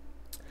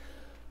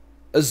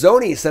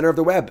 Azoni, Center of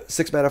the Web,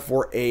 6 mana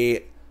for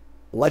a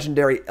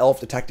legendary elf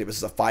detective. This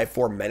is a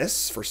 5/4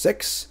 menace for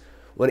 6.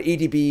 When it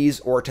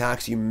EDBs or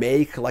attacks, you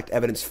may collect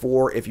evidence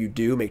 4. If you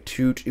do, make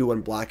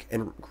 2/2/1 black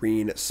and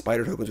green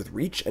spider tokens with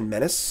reach and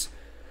menace.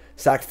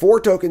 Sack 4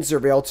 tokens,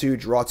 surveil 2,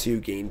 draw 2,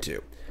 gain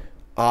 2.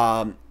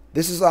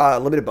 This is a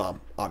limited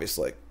bomb,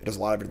 obviously. It does a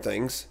lot of different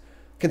things.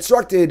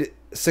 Constructed,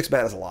 6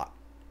 mana is a lot.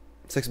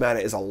 6 mana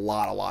is a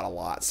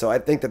lot. So I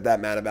think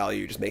that mana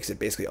value just makes it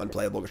basically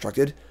unplayable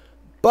constructed.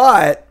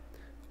 But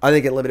I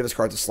think in limited, this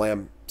card's a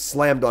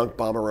slam dunk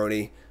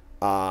bomberoni.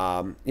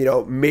 You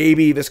know,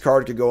 maybe this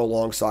card could go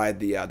alongside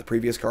the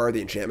previous card,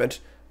 the enchantment,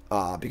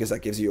 because that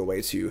gives you a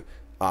way to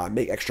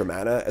make extra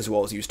mana as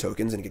well as use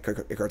tokens and get cards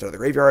out of the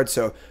graveyard.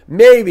 So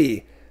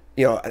maybe,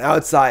 you know, an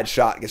outside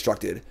shot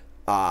constructed.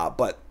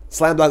 But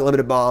slam dunk,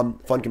 limited bomb,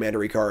 fun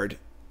commandery card.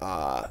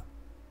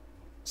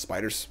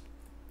 Spiders,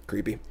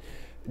 creepy.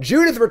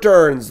 Judith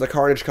returns, the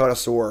Carnage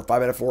Connoisseur,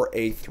 5 mana for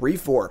a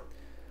 3/4.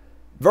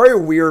 Very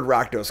weird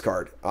Rakdos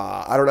card.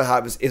 I don't know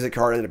how this is a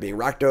card ended up being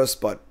Rakdos,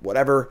 but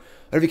whatever.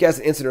 If you cast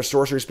an instant or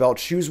sorcery spell,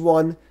 choose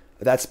one.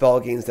 That spell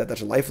gains Death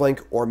Touch and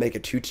Lifelink, or make a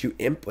 2/2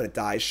 imp when it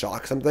dies,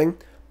 shock something.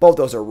 Both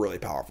those are really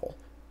powerful,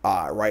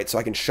 right? So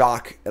I can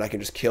shock and I can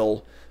just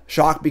kill.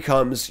 Shock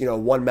becomes, you know,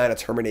 1 mana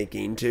terminate,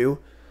 gain 2.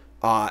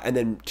 And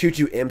then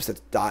 2/2 imps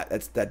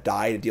that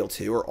die to deal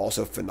 2 are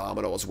also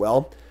phenomenal as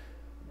well.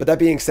 But that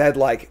being said,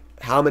 like,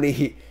 how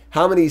many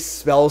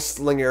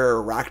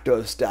Spellslinger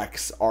Rakdos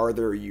decks are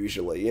there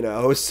usually, you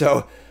know?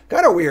 So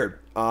kind of weird.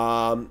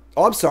 Oh,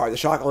 I'm sorry. The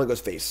shock only goes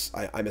face.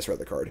 I misread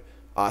the card.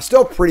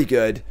 Still pretty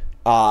good,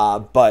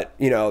 but,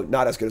 you know,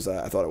 not as good as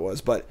I thought it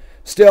was. But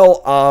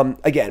still,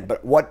 again,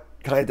 but what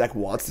kind of deck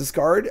wants this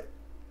card?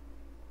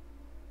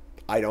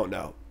 I don't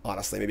know.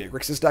 Honestly, maybe a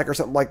Grixis deck or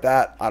something like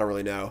that. I don't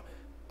really know.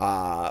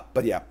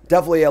 But yeah,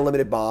 definitely a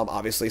limited bomb.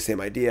 Obviously,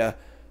 same idea.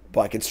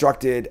 But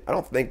constructed, I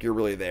don't think you're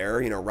really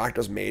there. You know,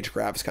 Rakdos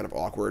Magecraft is kind of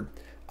awkward.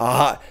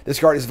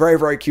 This card is very,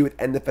 very cute.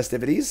 End the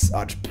festivities.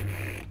 Just,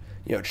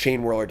 you know,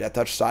 Chain Whirler Death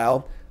Touch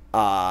style.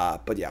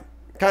 But yeah,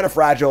 kind of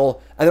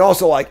fragile. And then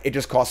also, like, it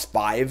just costs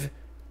 5.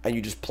 And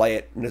you just play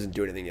it and it doesn't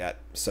do anything yet.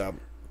 So,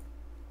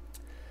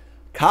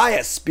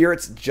 Kaya,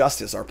 Spirit's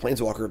Justice, our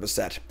Planeswalker of the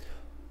set.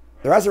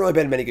 There hasn't really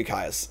been many good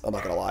Kayas, I'm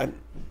not going to lie.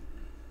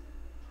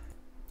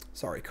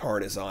 Sorry,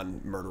 Karn is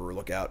on Murderer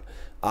Lookout.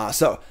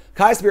 So,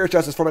 Kaya Spirit's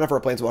Justice, 4 mana for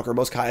a Planeswalker.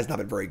 Most Kayas not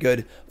been very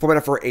good. 4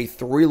 mana for a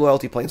 3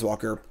 loyalty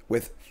Planeswalker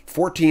with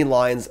 14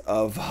 lines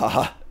of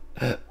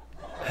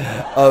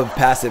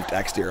passive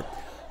text here.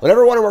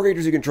 Whenever one or more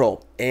creatures you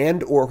control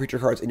and or creature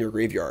cards in your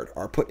graveyard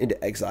are put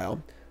into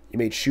exile, you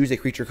may choose a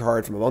creature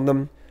card from among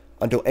them.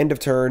 Until end of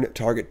turn,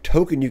 target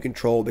token you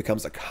control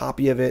becomes a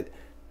copy of it,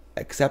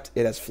 except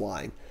it has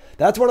flying.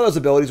 That's one of those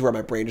abilities where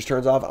my brain just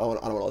turns off. I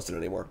don't want to listen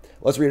anymore.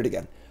 Let's read it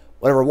again.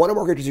 Whenever one or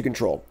more creatures you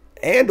control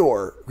and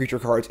or creature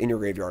cards in your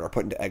graveyard are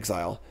put into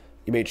exile,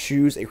 you may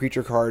choose a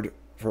creature card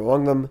from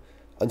among them.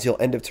 Until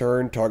end of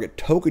turn, target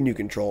token you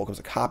control becomes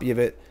a copy of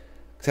it,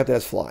 except it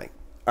has flying.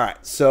 All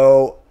right,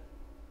 so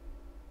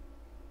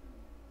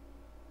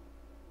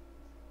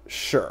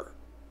sure.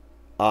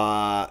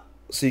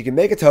 So you can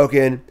make a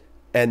token,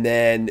 and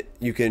then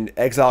you can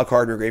exile a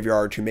card in your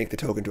graveyard to make the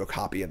token to a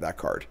copy of that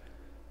card.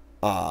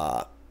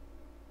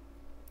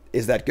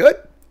 Is that good?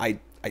 I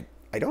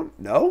don't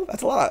know.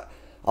 That's a lot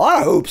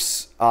of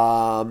hoops.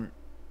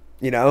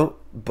 You know,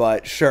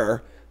 but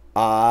sure.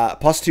 +2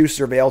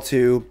 surveil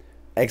 2,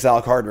 exile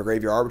a card in your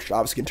graveyard, which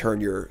obviously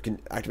can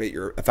activate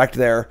your effect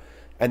there.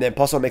 And then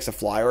 +1 makes a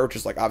flyer, which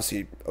is like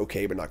obviously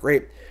okay but not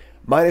great.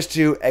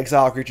 -2,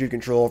 exile a creature you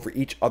control for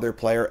each other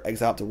player,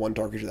 exile up to 1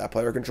 target creature that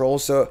player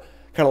controls. So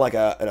kind of like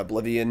an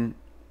Oblivion,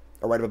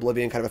 a Rite of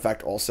Oblivion kind of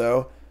effect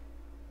also.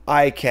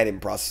 I can't even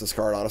process this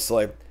card,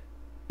 honestly.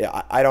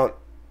 Yeah, I don't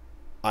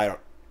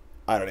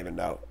even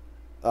know.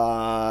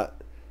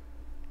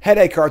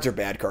 Headache cards are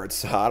bad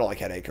cards. I don't like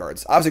headache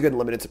cards. Obviously good and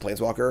limited to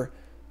Planeswalker,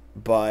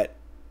 but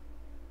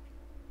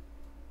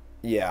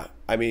yeah,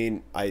 I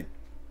mean, I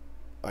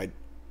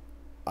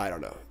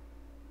don't know.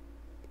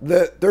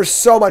 There's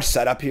so much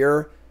setup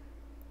here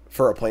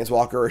for a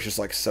Planeswalker. It's just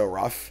like so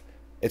rough.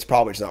 It's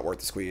probably just not worth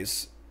the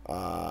squeeze.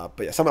 But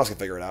yeah, someone else can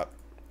figure it out.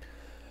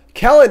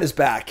 Kellen is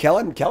back.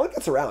 Kellen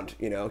gets around.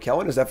 You know,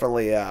 Kellen is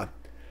definitely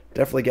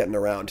getting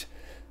around.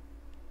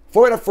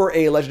 4 mana for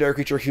a legendary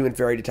creature, Human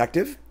Fairy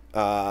Detective.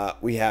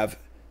 We have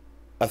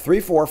a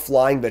 3/4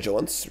 Flying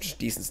Vigilance, which is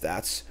decent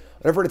stats.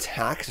 Whenever it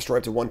attacks, destroy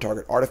up to 1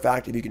 target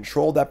artifact. If you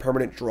control that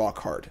permanent, draw a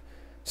card.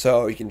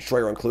 So you can destroy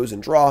your own clues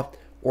and draw,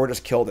 or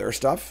just kill their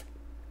stuff.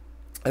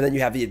 And then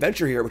you have the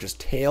adventure here, which is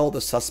Tail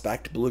the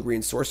Suspect,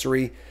 blue-green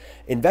sorcery.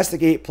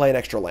 Investigate, play an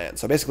extra land.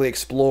 So basically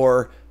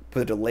explore,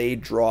 put a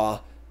delayed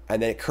draw,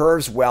 and then it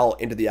curves well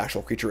into the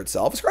actual creature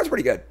itself. This card's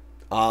pretty good.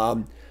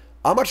 I'm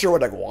not sure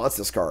what deck wants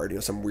this card, you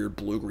know, some weird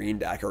blue-green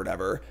deck or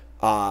whatever.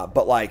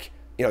 But like,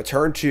 you know,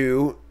 turn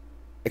 2,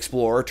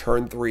 explore,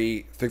 turn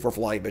 3, 3/4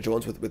 Flying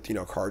Vigilance with you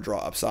know, card draw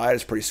upside.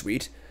 It's pretty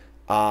sweet.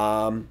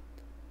 Yeah,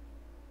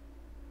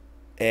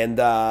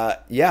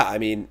 I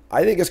mean,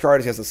 I think this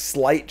card has a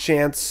slight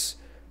chance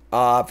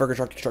for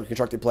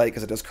constructed play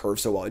because it does curve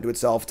so well into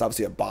itself. It's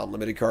obviously a bond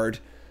limited card.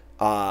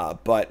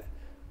 But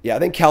yeah, I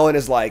think Kellen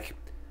is like,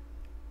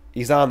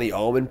 he's on the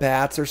Omen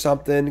paths or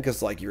something,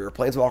 because like you're a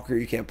planeswalker,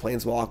 you can't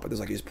planeswalk, but there's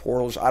like these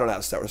portals. I don't know how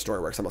the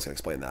story works. I'm not going to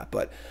explain that,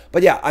 but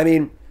yeah, I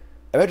mean,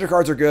 adventure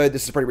cards are good.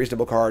 This is a pretty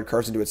reasonable card.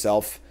 Curves into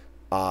itself.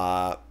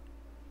 Outside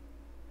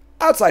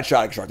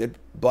shot constructed,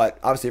 but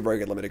obviously a very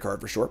good limited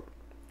card for sure.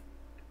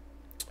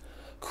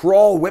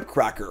 Crawl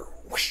Whipcracker.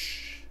 Whoosh.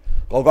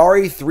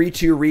 Golgari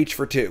 3/2 reach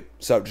for 2.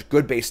 So just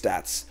good base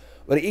stats.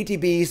 When it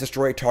ETBs,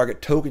 destroy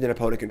target token an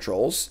opponent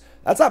controls.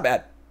 That's not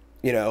bad.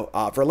 You know,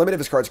 for a limited,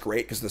 this card's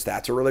great because the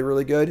stats are really,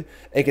 really good.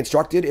 And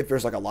constructed, if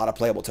there's like a lot of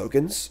playable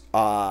tokens,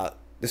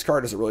 this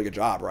card does a really good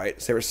job,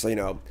 right? Seriously, you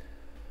know,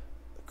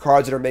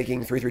 cards that are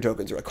making 3/3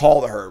 tokens, or like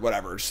Call the Herd,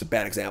 whatever, just a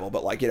bad example.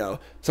 But like, you know,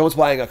 someone's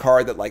playing a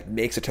card that like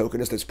makes a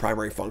token as its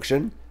primary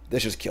function.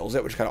 This just kills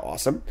it, which is kind of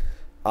awesome.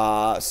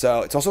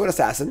 So it's also an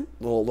assassin,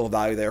 little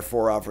value there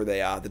for the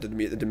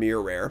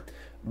Demir rare.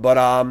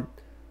 But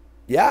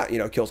yeah, you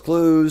know, kills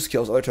clues,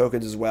 kills other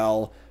tokens as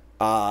well.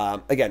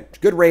 Again,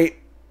 good rate,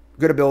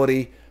 good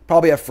ability.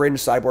 Probably a fringe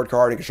sideboard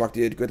card and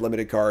constructed, good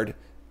limited card.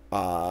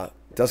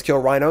 Does kill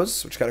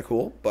rhinos, which is kind of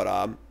cool, but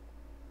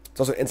it's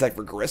also an insect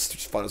for grist,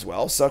 which is fun as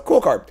well. So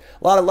cool card.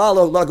 A lot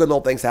of good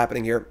little things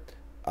happening here.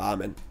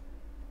 And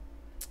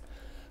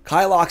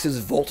Kylox's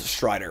Volt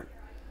Strider.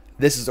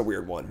 This is a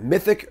weird one.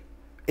 Mythic,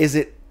 is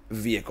it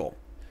vehicle?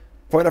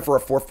 Point up for a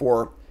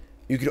 4/4.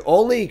 You can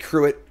only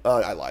crew it.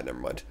 I lied. Never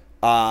mind.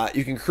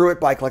 You can crew it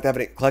by collect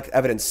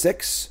evidence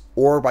 6,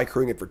 or by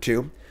crewing it for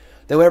 2.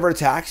 Then whenever it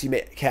attacks, you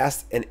may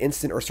cast an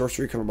instant or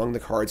sorcery from among the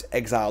cards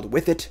exiled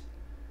with it.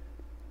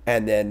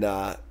 And then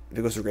if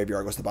it goes to the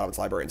graveyard, it goes to the bottom of its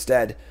library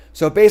instead.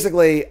 So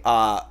basically,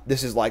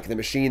 this is like the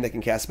machine that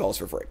can cast spells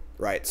for free,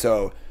 right?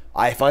 So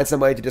I find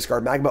some way to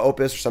discard Magma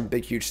Opus or some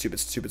big, huge,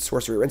 stupid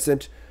sorcery or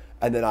instant,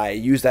 and then I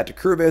use that to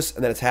crew this,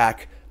 and then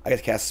attack. I get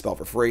to cast a spell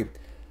for free.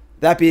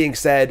 That being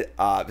said,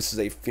 this is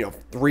a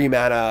 3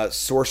 mana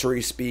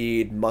sorcery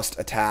speed must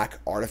attack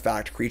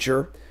artifact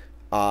creature.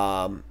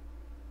 Oh,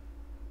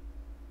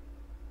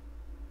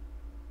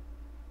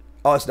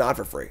 it's not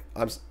for free.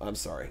 I'm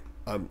sorry.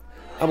 I'm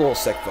a little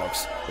sick,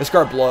 folks. This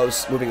card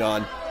blows. Moving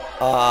on.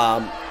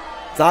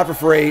 It's not for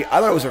free. I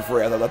thought it was for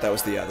free. I thought that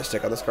was the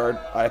stick on this card.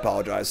 I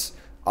apologize.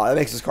 That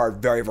makes this card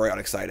very, very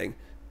unexciting.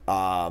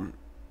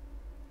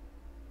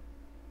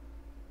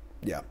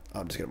 Yeah,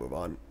 I'm just gonna move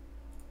on.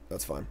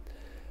 That's fine.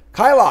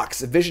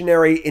 Kylox,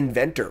 Visionary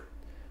Inventor.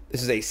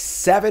 This is a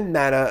 7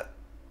 mana.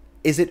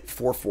 Is it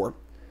 4/4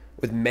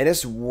 with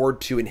Menace,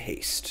 Ward 2, and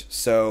Haste?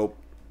 So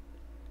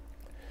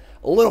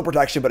a little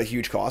protection, but a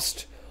huge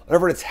cost.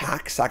 Whenever it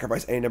attacks,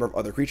 sacrifice any number of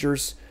other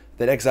creatures.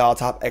 Then exile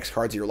top X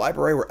cards of your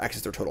library, where X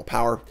is their total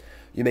power.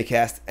 You may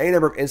cast any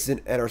number of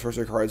instant and/or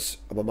sorcery cards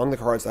among the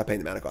cards not paying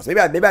the mana cost. Maybe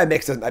I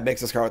mixed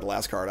this card with the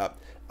last card up.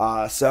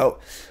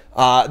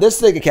 This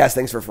thing can cast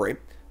things for free.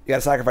 You got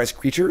to sacrifice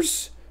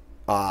creatures,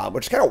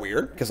 which is kind of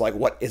weird because like,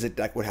 what is it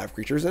deck would have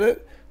creatures in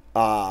it?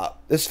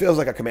 This feels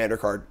like a commander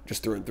card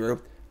just through and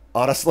through.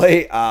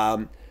 Honestly,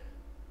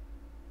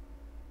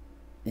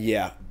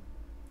 yeah.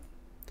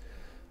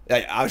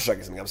 I was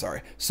checking something. I'm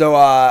sorry. So,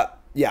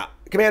 yeah,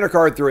 commander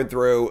card through and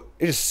through.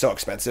 It's just so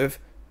expensive.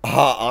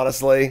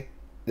 Honestly,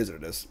 it is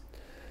what it is.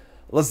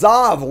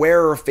 Lazav,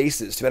 Wearer of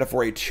Faces, 2 mana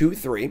for a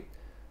 2/3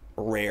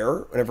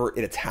 rare. Whenever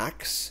it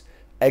attacks,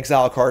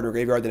 exile a card in your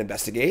graveyard, then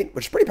investigate,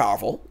 which is pretty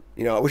powerful.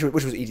 You know, which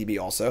was ETB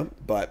also.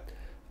 But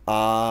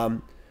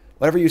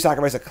whenever you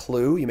sacrifice a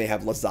clue, you may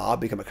have Lazav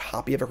become a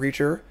copy of a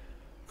creature.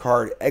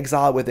 Card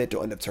exile with it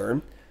to end of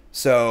turn.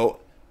 So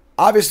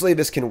obviously,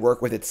 this can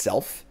work with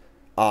itself.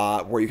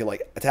 Where you can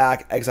like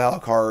attack, exile a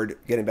card,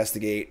 get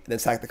investigate, then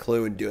sack the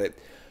clue and do it.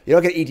 You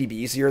don't get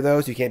ETBs here though,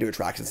 so you can't do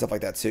attractions, stuff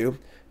like that too.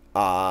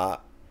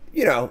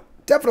 You know,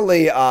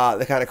 definitely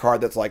the kind of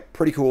card that's like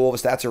pretty cool. The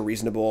stats are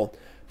reasonable.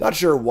 Not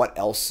sure what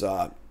else,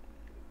 like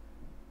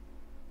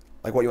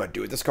what you want to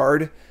do with this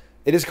card.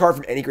 It is a card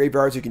from any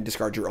graveyard, so you can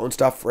discard your own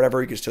stuff,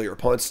 whatever. You can steal your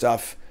opponent's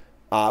stuff.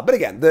 But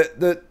again,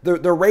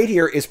 the rate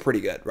here is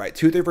pretty good, right?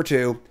 2/3 for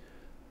 2,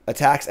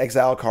 attacks,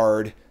 exile a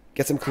card,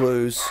 get some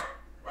clues.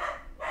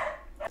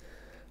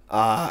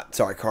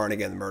 Sorry, Karn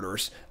again, the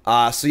murderers.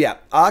 So yeah,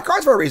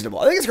 cards are reasonable.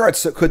 I think this card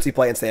could see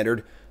play in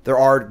standard. There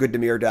are good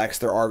Demir decks.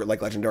 There are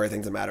like legendary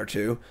things that matter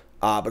too.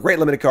 But great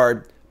limited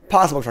card.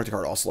 Possible constructed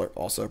card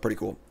also pretty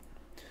cool.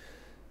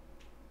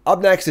 Up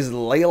next is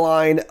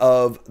Leyline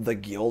of the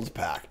Guild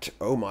Pact.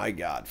 Oh my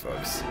god,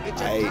 folks.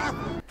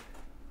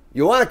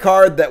 You want a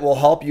card that will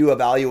help you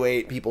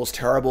evaluate people's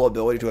terrible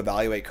ability to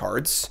evaluate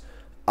cards.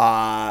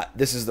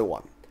 This is the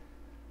one.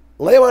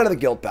 Leyline of the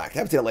Guild Pact. I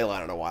haven't seen a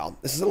Leyline in a while.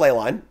 This is a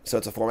Leyline, so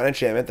it's a 4-mana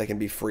enchantment that can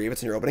be free if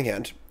it's in your opening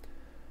hand.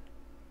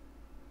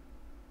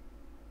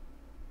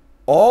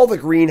 All the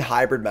green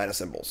hybrid mana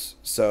symbols.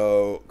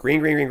 So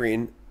green, green, green,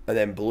 green, and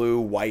then blue,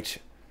 white,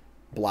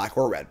 black,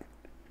 or red.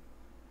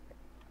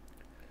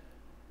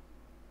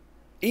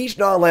 Each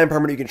non-land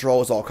permanent you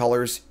control is all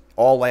colors.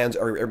 All lands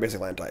are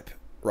basic land type,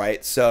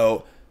 right?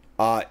 So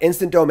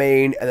instant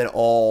domain, and then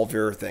all of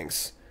your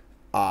things.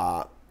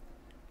 That's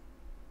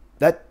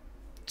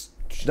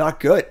not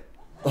good.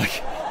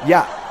 Like,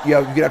 yeah, you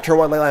can have turn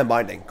 1 Leyline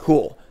Binding.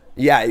 Cool.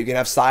 Yeah, you can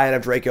have Scion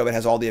of Draco that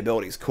has all the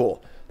abilities.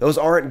 Cool. Those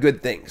aren't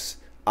good things.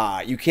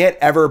 You can't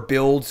ever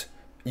build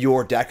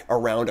your deck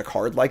around a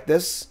card like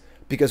this,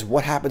 because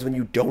what happens when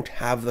you don't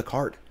have the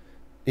card?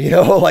 You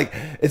know, like,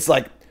 it's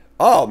like,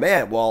 oh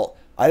man, well,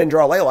 I didn't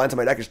draw a ley line, so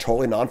my deck is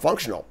totally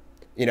non-functional.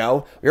 You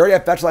know, we already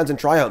have fetch lines and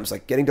triomes.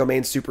 Like, getting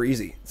domains super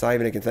easy. It's not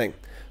even a good thing.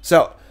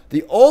 So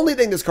the only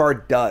thing this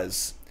card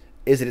does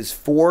is it is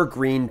 4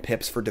 green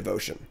pips for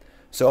devotion.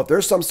 So if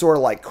there's some sort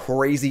of like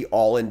crazy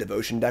all-in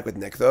devotion deck with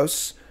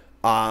Nykthos,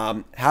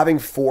 having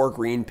 4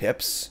 green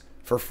pips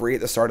for free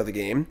at the start of the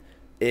game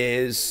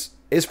is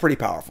pretty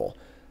powerful.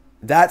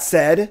 That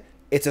said,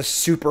 it's a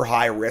super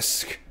high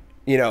risk,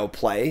 you know,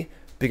 play,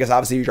 because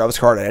obviously you draw this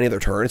card at any other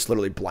turn, it's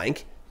literally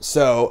blank.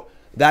 So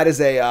that is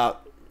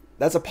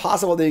that's a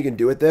possible thing you can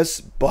do with this.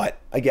 But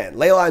again,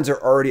 ley lines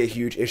are already a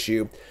huge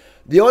issue.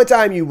 The only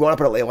time you want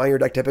to put a ley line in your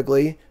deck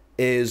typically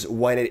is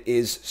when it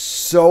is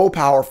so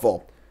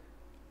powerful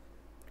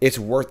it's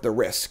worth the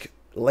risk.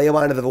 Ley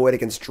line of the Void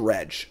against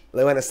Dredge,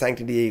 ley line of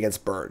Sanctity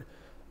against Burn.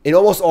 In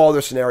almost all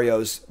other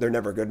scenarios, they're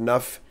never good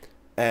enough.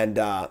 And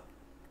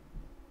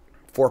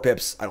 4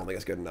 pips, I don't think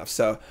it's good enough.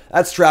 So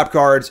that's trap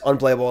cards,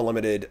 unplayable,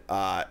 unlimited.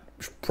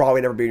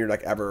 Probably never be in your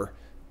deck ever.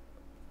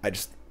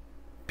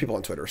 People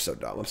on Twitter are so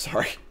dumb. I'm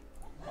sorry.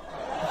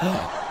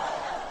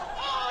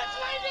 Oh, it's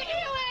Lightning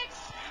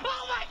Helix!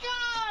 Oh my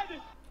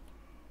god!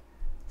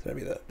 It's gonna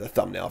be the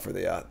thumbnail for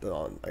the I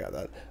got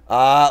that.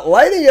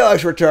 Lightning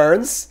Helix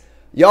returns.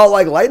 Y'all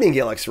like Lightning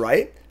Helix,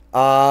 right?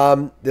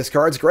 This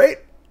card's great.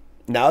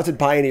 Now it's in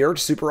Pioneer, which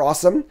is super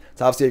awesome.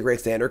 It's obviously a great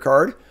standard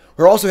card.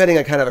 We're also hitting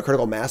a kind of a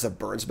critical mass of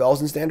burn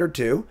spells in standard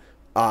too,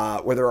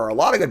 where there are a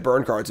lot of good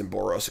burn cards in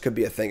Boros. It could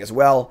be a thing as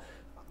well.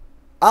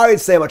 I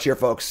would say much here,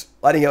 folks.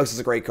 Lightning Helix is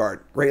a great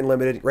card. Great in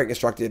Limited, great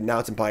constructed. Now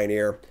it's in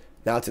Pioneer.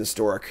 Now it's in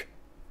Historic.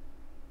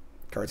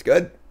 Card's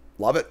good.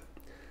 Love it.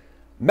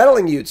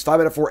 Meddling Utes, 5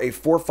 mana for a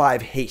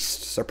 4/5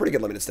 haste. So pretty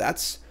good limited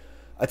stats.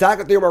 Attack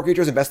with 3 or more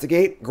creatures,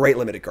 investigate. Great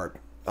limited card.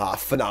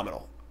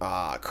 Phenomenal.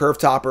 Curve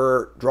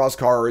Topper, draws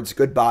cards,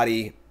 good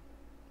body.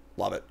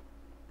 Love it.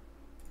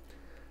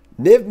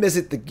 Niv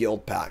Mizzet the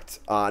Guild Pact.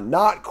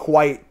 Not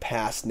quite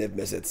past Niv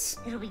Mizzet's.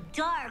 It'll be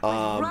dark with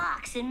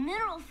rocks and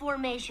mineral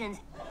formations.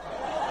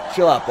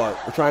 Chill out, Bart.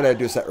 We're trying to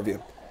do a set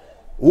review.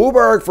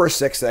 Wooburg for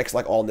 6/6,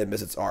 like all Niv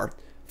Mizzets are.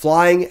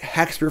 Flying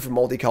Hexproof and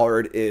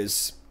Multicolored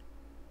is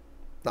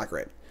not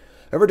great.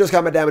 Whenever it deals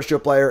combat damage to a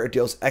player, it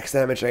deals X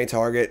damage to any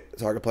target. The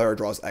target player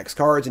draws X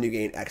cards and you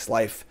gain X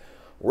life.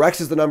 Where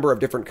X is the number of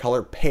different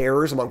color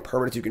pairs among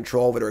permanents you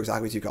control that are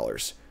exactly 2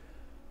 colors.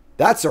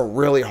 That's a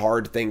really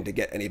hard thing to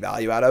get any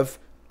value out of.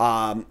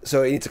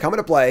 So you need to come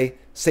into play,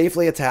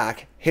 safely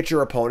attack, hit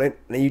your opponent,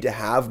 and then you need to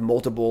have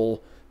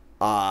multiple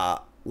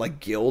like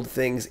guild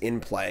things in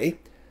play.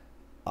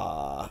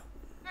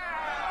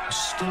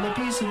 Still a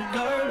piece of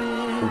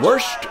garbage.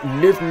 Worst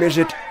Niv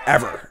Mizzet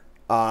ever.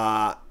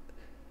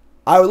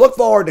 I would look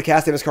forward to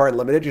casting this card in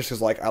Limited just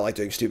because like I like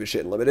doing stupid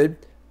shit in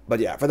Limited. But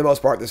yeah, for the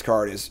most part, this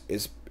card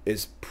is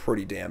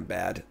pretty damn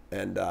bad.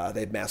 And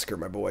they've massacred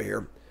my boy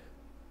here.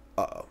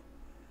 Uh-oh.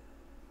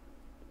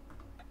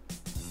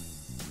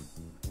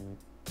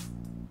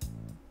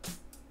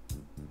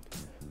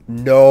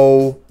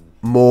 No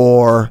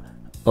more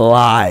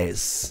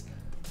lies.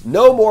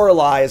 No more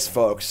lies,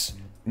 folks.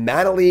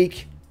 Mana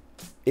Leak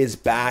is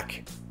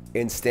back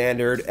in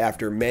Standard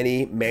after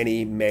many,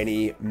 many,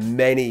 many,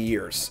 many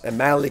years. And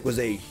Mana Leak was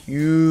a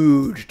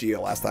huge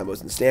deal last time it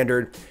was in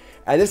Standard.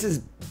 And this is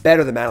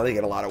better than Mana Leak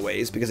in a lot of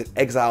ways because it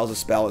exiles a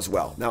spell as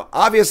well. Now,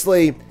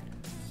 obviously,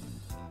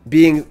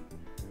 being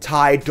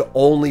tied to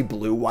only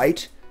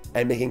blue-white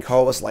and making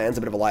colorless lands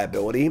a bit of a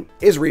liability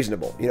is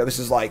reasonable. You know, this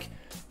is like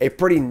a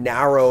pretty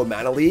narrow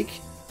Mana Leak,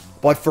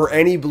 but for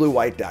any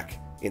blue-white deck,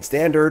 in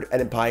Standard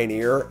and in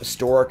Pioneer,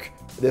 Historic,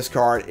 this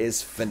card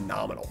is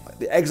phenomenal.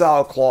 The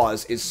Exile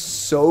clause is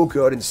so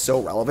good and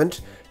so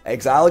relevant.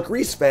 Exile a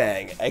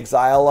Greasefang,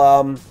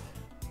 exile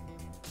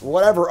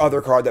whatever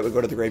other card that would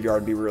go to the graveyard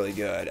and be really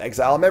good.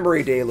 Exile a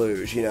Memory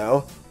Deluge, you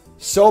know?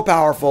 So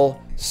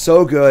powerful,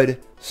 so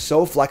good,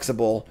 so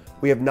flexible.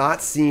 We have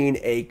not seen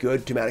a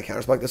good 2-mana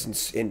counterspell like this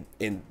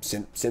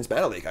since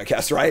Mana Leak, I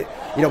guess, right?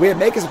 You know, we have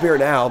Make Us Appear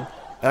now,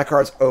 and that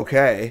card's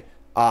okay.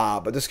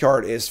 But this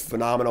card is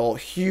phenomenal.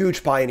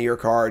 Huge Pioneer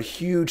card,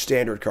 huge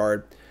Standard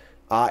card.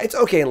 It's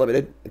okay in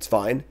Limited. It's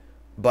fine.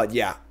 But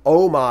yeah,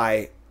 oh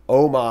my,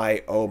 oh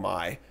my, oh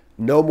my.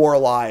 No more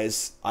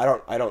lies.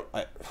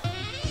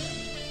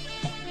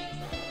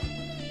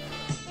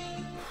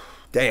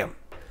 Damn.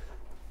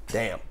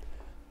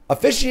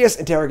 Officious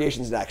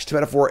Interrogation's next. 2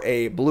 mana for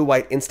a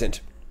blue-white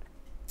instant.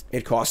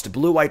 It costs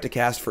blue-white to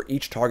cast for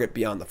each target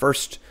beyond the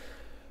first.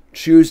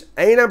 Choose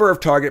any number of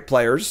target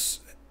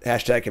players,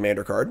 hashtag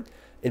commander card.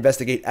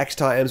 Investigate X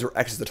times, where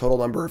X is the total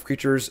number of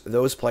creatures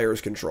those players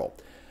control.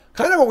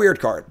 Kind of a weird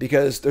card,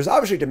 because there's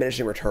obviously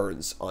diminishing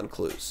returns on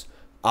clues.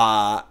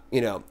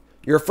 You know,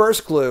 your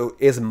first clue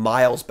is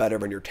miles better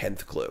than your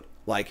 10th clue.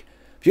 Like,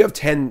 if you have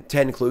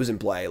 10 clues in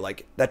play,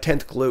 like, that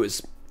 10th clue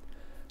is...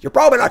 You're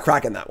probably not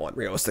cracking that one,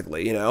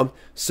 realistically, you know?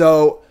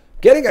 So,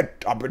 Getting a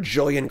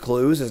bajillion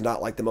clues is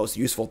not like the most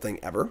useful thing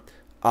ever.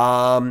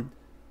 And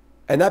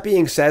that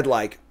being said,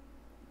 like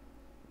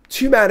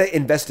 2 mana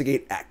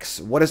investigate X.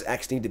 What does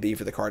X need to be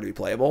for the card to be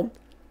playable?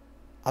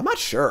 I'm not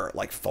sure.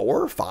 Like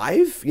 4,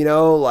 5, you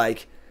know,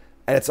 like,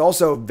 and it's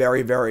also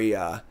very, very,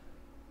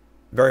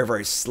 very,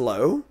 very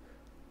slow.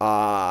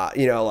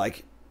 You know,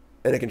 like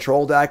in a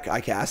control deck,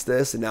 I cast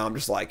this and now I'm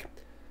just like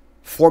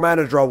 4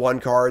 mana to draw 1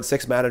 card,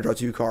 6 mana to draw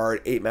 2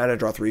 card, 8 mana to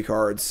draw 3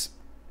 cards.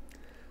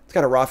 It's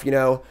kind of rough, you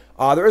know.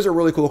 There is a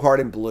really cool card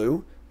in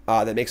blue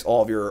that makes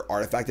all of your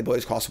artifact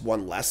abilities cost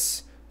 1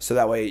 less. So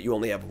that way you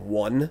only have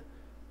one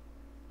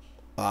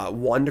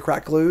to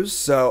crack clues.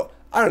 So,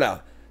 I don't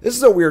know. This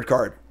is a weird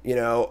card, you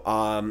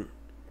know.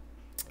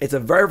 It's a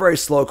very, very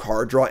slow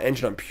card draw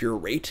engine on pure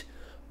rate.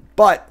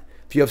 But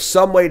if you have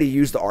some way to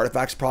use the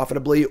artifacts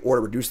profitably or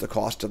to reduce the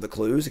cost of the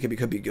clues, it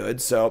could be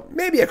good. So,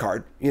 maybe a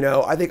card. You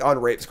know, I think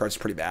on rate this card's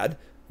pretty bad.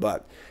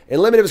 But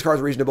in limited, this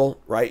card's reasonable,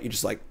 right? You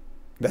just, like,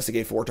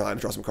 investigate 4 times,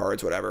 draw some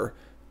cards, whatever.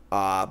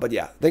 But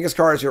yeah, I think this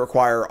card is going to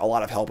require a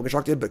lot of help in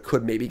constructed, but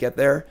could maybe get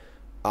there.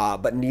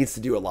 But needs to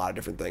do a lot of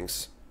different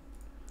things.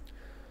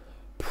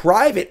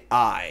 Private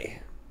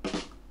Eye.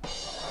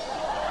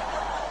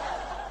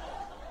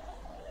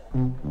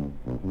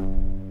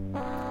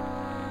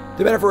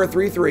 The mana for a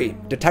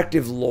 3/3,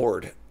 Detective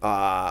Lord.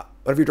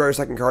 Whenever you draw your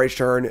second card each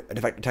turn, a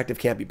detective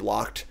can't be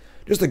blocked.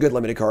 Just a good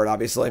limited card,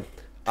 obviously.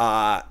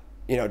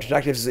 You know,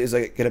 detectives is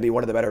going to be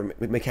one of the better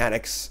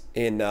mechanics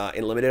in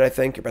limited, I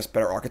think.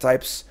 Better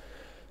archetypes.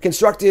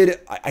 Constructed,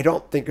 I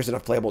don't think there's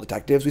enough playable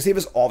detectives. We see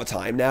this all the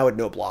time now with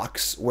no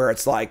blocks, where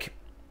it's like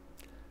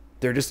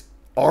there just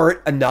aren't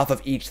enough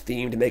of each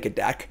theme to make a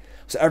deck.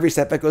 So every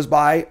set that goes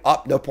by,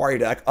 up, no party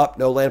deck, up,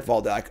 no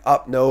landfall deck,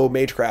 up, no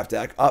magecraft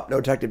deck, up, no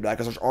detective deck,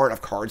 because there aren't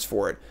enough cards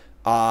for it.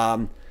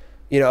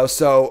 You know,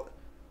 so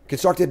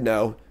constructed,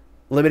 no.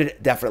 Limited,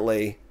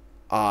 definitely.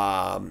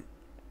 It's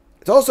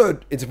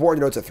important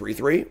to know it's a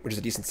 3/3, which is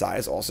a decent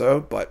size also,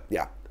 but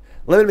yeah.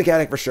 Limited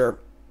mechanic for sure.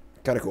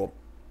 Kind of cool.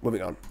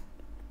 Moving on.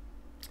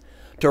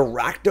 To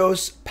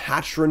Rakdos,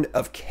 Patron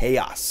of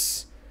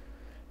Chaos.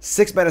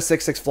 6 mana,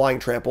 6/6 flying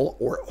trample,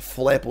 or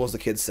flample as the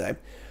kids say.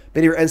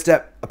 Then your end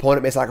step,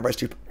 opponent may sacrifice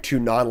two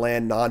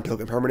non-land,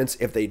 non-token permanents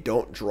if they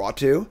don't draw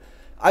 2.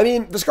 I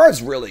mean, this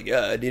card's really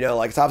good. You know,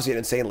 like, it's obviously an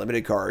insane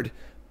limited card.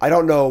 I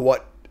don't know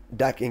what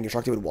deck in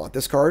Constructed would want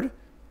this card.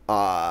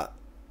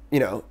 You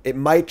know, it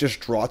might just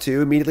draw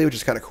 2 immediately, which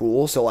is kind of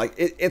cool. So, like,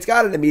 it's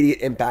got an immediate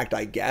impact,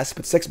 I guess,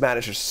 but 6 mana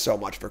is just so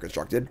much for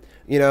Constructed.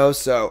 You know,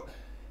 so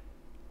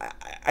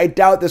I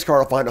doubt this card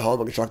will find a home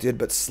in Constructed,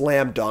 but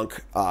slam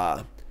dunk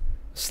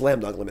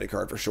limited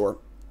card for sure.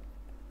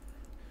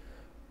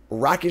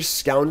 Rakish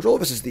Scoundrel.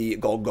 This is the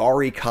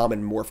Golgari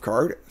common morph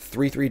card.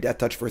 3/3 death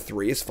touch for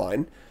 3 is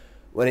fine.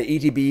 When it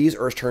ETBs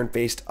or is turned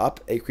faced up,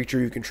 a creature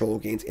you control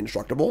gains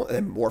indestructible and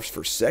then morphs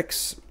for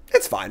 6.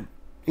 It's fine.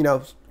 You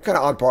know, kind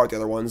of on par with the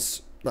other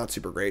ones. Not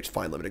super great. It's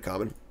fine limited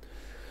common.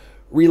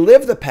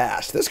 Relive the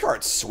Past. This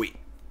card's sweet.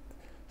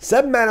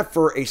 7 mana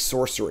for a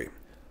sorcery.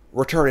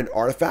 Return an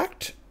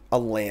artifact, a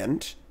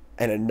land,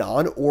 and a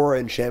non-aura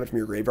enchantment from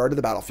your graveyard to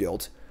the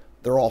battlefield.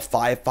 They're all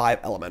 5/5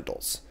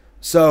 elementals.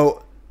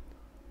 So,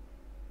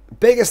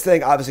 biggest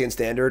thing, obviously, in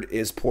Standard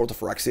is Portal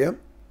to Phyrexia,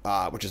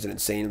 which is an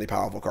insanely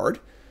powerful card.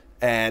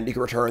 And you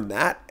can return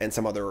that and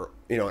some other,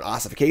 you know, an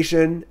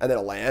ossification, and then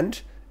a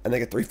land, and they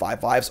get 3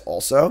 5/5s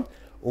also.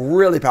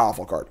 Really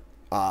powerful card.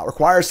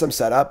 Requires some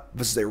setup.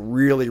 This is a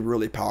really,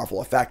 really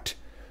powerful effect.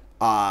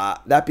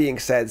 That being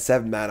said,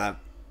 7 mana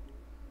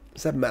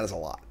is a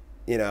lot,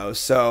 you know,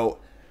 so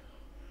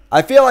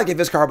I feel like if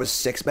this card was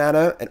 6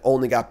 mana and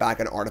only got back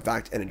an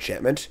artifact and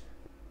enchantment,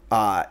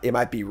 it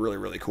might be really,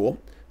 really cool.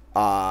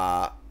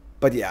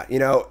 But yeah, you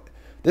know,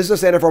 this is a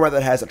standard format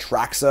that has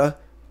Atraxa,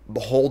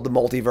 Behold the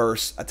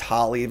Multiverse,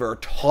 Atali. There are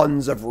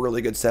tons of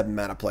really good 7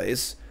 mana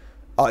plays.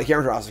 You can't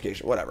return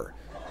ossification, whatever.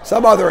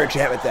 Some other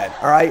enchantment then,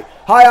 all right?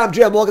 Hi, I'm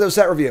Jim. Look at the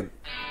set review.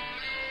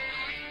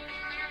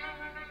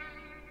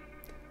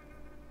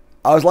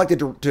 I was elected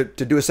to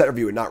do a set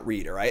review and not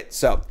read, all right?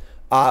 So,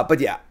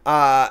 but yeah,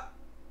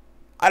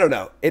 I don't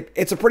know.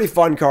 It's a pretty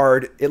fun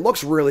card. It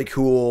looks really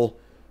cool.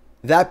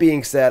 That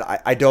being said,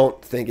 I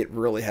don't think it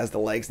really has the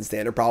legs in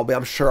Standard, probably.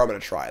 I'm sure I'm going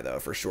to try, though,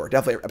 for sure.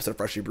 Definitely an episode of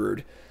Freshly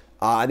Brewed.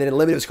 And then in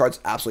Limited, this card's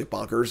absolutely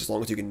bonkers, as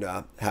long as you can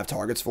have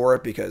targets for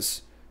it,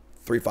 because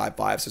 3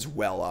 5/5s is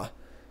well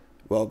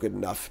good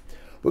enough.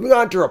 Moving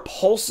on to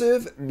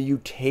Repulsive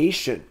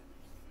Mutation.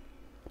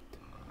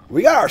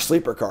 We got our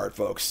sleeper card,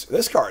 folks.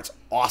 This card's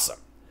awesome.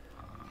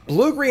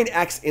 Blue-green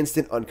X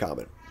instant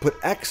uncommon. Put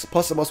X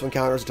plus the most one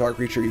counter as a target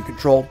creature you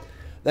control.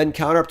 Then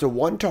counter up to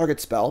 1 target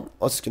spell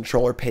unless its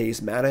controller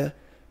pays mana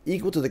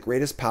equal to the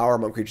greatest power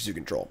among creatures you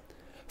control.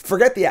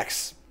 Forget the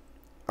X.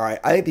 Alright,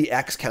 I think the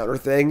X counter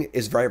thing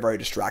is very, very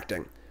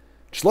distracting.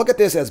 Just look at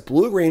this as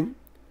blue-green,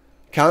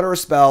 counter a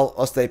spell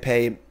unless they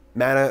pay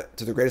mana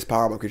to the greatest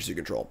power among creatures you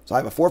control. So I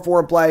have a 4/4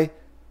 in play.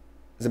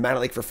 There's a mana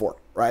leak for 4,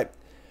 right?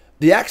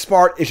 The X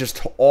part is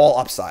just all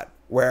upside,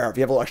 where if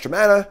you have a little extra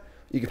mana,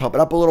 you can pump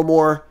it up a little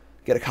more,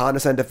 get a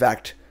condescend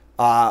effect.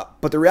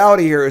 But the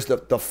reality here is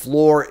that the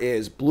floor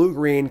is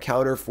blue-green,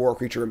 counter 4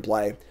 creature in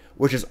play,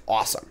 which is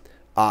awesome.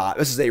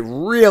 This is a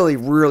really,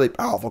 really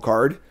powerful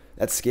card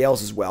that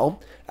scales as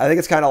well. I think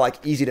it's kind of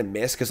like easy to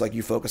miss because like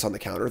you focus on the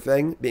counter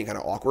thing being kind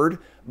of awkward.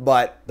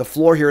 But the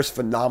floor here is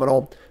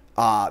phenomenal.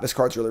 This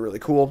card's really, really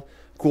cool.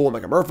 Cool in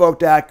like a Merfolk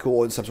deck,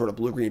 cool in some sort of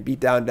blue-green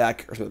beatdown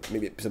deck, or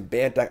maybe some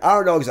Bant deck. I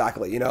don't know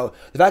exactly. You know,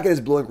 the fact that it's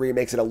blue and green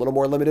makes it a little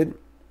more limited.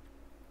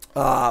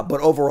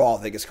 But overall,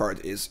 I think this card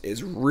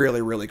is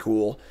really, really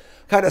cool.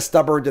 Kind of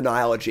stubborn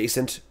denial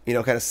adjacent, you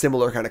know, kind of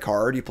similar kind of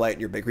card. You play it in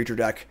your big creature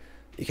deck,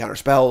 you counter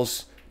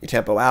spells, you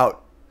tempo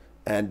out,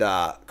 and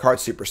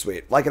card's super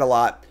sweet. Like it a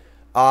lot.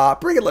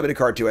 Pretty good limited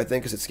card too, I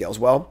think, because it scales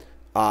well.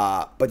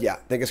 But yeah,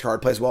 I think this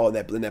card plays well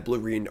in that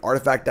blue-green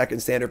artifact deck in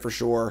standard for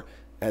sure.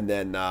 And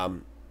then,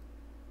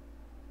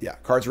 yeah,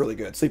 card's really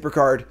good. Sleeper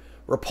card,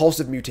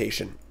 Repulsive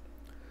Mutation.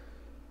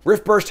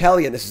 Riftburst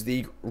Hellion. This is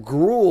the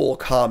Gruul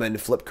common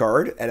flip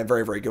card, and a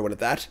very, very good one at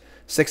that.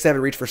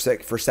 6/7 reach for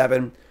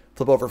 7,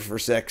 flip over for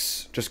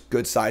 6. Just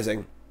good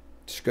sizing.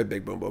 Just good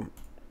big boom boom.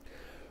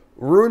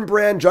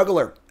 Runebrand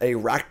Juggler, a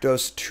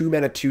Rakdos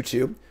 2-mana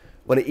 2/2.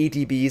 When it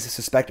ETBs,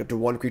 suspect up to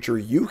 1 creature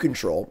you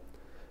control,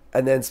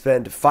 and then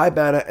spend 5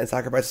 mana and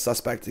sacrifice a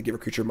suspect to give a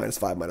creature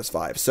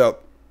 -5/-5. So,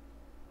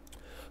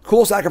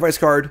 cool sacrifice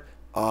card.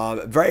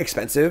 Very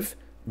expensive,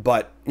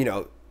 but, you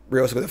know,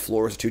 realistically the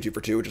floor is a 2/2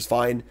 for 2, which is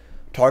fine.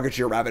 Target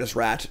your Ravenous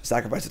Rat,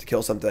 sacrifice it to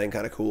kill something,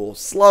 kind of cool.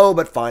 Slow,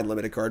 but fine,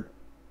 limited card.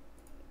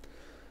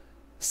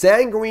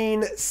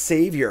 Sanguine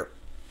Savior.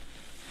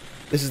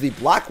 This is the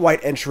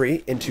black-white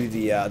entry into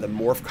the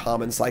Morph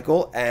Common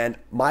cycle, and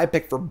my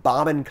pick for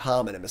Bombin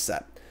Common in the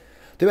set.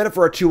 The mana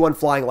for a 2/1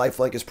 flying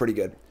lifelink is pretty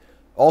good.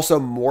 Also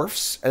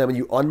morphs, and then when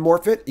you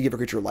unmorph it, you give a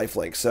creature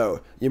lifelink.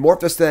 So you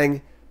morph this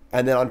thing,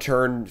 and then on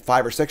turn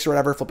 5 or 6 or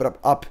whatever, flip it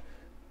up,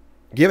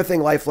 give a thing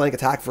lifelink,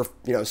 attack for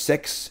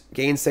 6,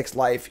 gain 6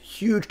 life,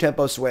 huge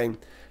tempo swing,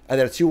 and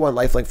then a 2/1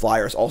 lifelink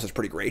flyer is also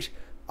pretty great.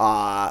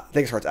 I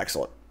think this card's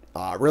excellent.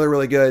 Really,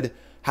 really good.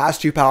 Has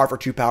 2 power for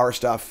 2 power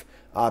stuff.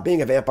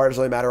 Being a vampire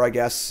doesn't really matter, I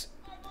guess.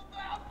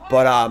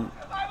 But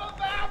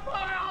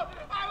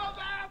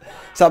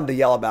something to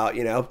yell about,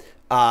 you know.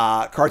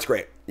 Card's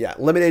great. Yeah,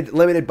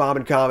 limited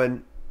Bombin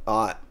Common.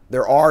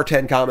 There are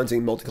 10 commons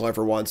in multicolor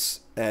for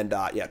once, and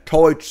yeah,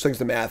 totally swings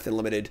the math in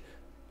limited.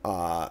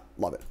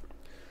 Love it.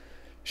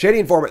 Shady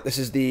Informant. This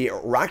is the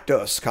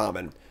Rakdos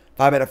common.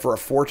 5 mana for a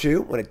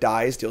 4/2. When it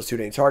dies, deals 2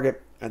 to any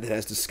target, and then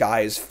has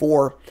Disguise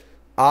 4.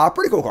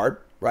 Pretty cool card,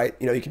 right?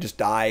 You know, you can just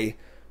die.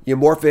 You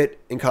morph it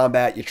in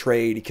combat, you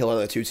trade, you kill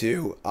another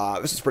 2/2.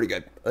 This is pretty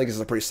good. I think this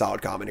is a pretty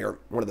solid common here.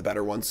 One of the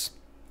better ones.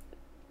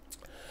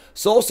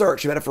 Soul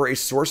Search. Mana for a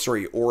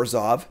sorcery,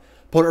 Orzhov.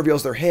 Opponent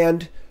reveals their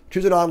hand.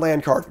 Choose a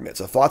non-land card from it.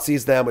 So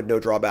Thoughtseize them with no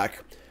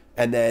drawback.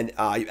 And then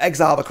you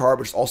exile the card,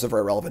 which is also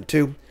very relevant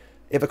too.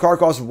 If a card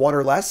costs 1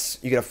 or less,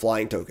 you get a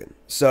flying token.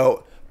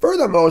 So for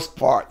the most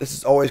part, this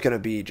is always going to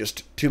be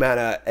just 2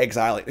 mana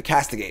exiling,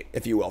 castigate,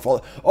 if you will.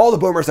 For all the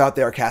boomers out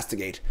there,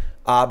 castigate.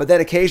 But then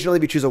occasionally,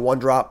 if you choose a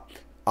 1-drop,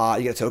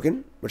 you get a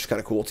token, which is kind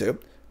of cool too.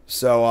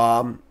 So,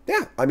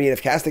 yeah, I mean,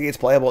 if Castigate's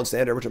playable in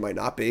Standard, which it might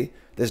not be,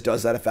 this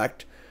does that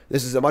effect.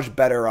 This is a much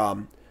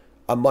better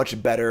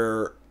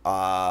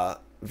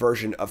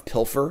version of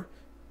Pilfer,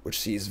 which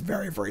sees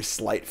very, very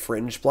slight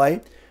fringe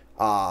play.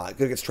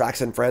 Good against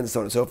Tracks and Friends,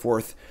 so on and so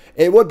forth.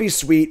 It would be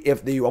sweet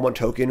if the 1/1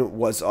 token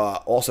was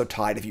also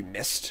tied if you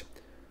missed.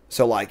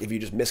 So, like, if you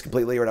just miss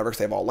completely or whatever, because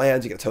they have all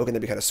lands, you get a token,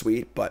 that'd be kind of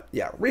sweet. But,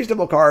 yeah,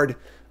 reasonable card,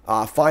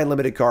 fine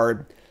limited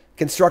card.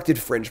 Constructed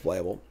fringe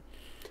playable.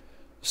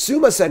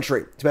 Summa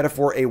Sentry. It's mana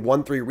for a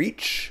 1/3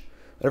 reach.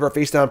 Whenever a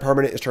face down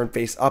permanent is turned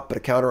face up, but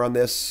a counter on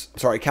this.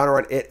 Sorry, counter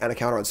on it and a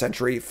counter on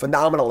Sentry.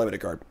 Phenomenal limited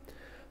card.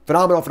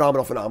 Phenomenal,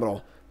 phenomenal,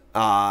 phenomenal.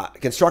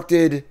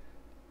 Constructed.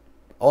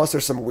 Unless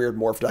there's some weird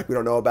morph deck we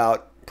don't know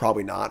about.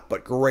 Probably not,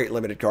 but great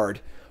limited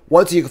card.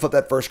 Once you can flip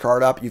that first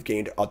card up, you've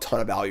gained a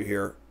ton of value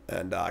here.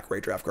 And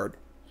great draft card.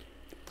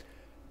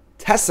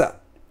 Tessa.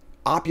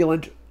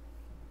 Opulent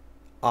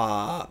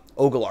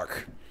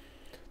Ogalark.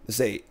 This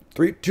is a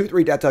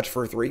 2/3 death touch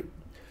for 3.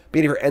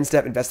 Beginning of your end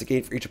step,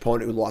 investigate for each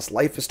opponent who lost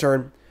life this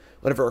turn.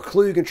 Whenever a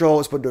clue you control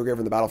is put into a grave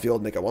in the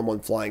battlefield, make a 1/1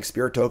 flying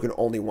spirit token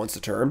only once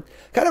a turn.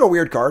 Kind of a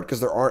weird card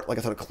because there aren't like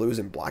a ton of clues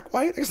in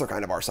black-white. I guess there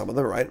kind of are some of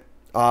them, right?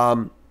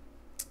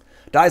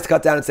 Dies to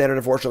cut down in standard,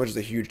 unfortunately, which is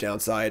a huge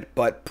downside,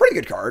 but pretty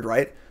good card,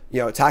 right?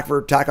 You know, attack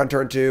on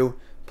turn 2,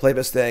 play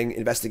this thing,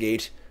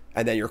 investigate,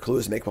 and then your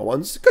clues make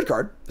 1/1s. Good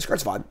card. This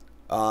card's fine.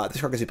 This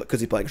card because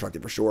he's playing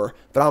constructed for sure.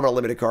 Phenomenal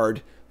limited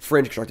card.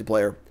 Fringe constructed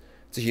player.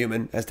 It's a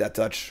human. Has death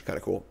touch. Kind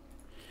of cool.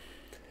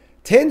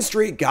 10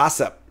 Street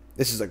Gossip.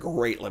 This is a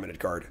great limited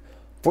card.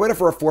 4 mana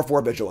for a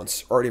 4/4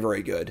 vigilance. Already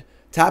very good.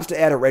 Taps to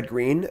add a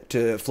red-green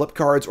to flip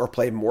cards or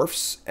play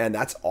morphs, and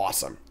that's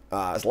awesome.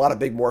 There's a lot of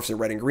big morphs in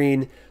red and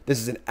green. This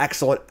is an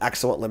excellent,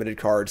 excellent limited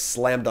card.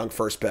 Slam dunk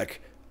first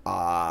pick.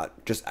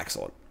 Just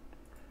excellent.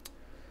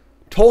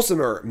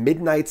 Tolsimer,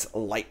 Midnight's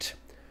Light.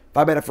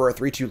 5 mana for a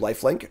 3/2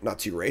 lifelink. Not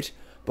too great.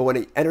 But when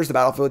it enters the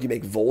battlefield, you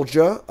make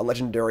Volja, a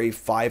legendary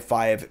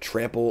 5/5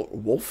 trample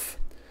wolf.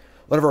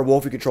 Whenever a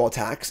wolf you control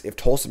attacks, if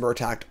Tolsimer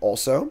attacked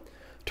also,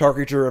 target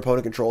creature your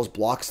opponent controls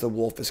blocks the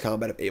wolf is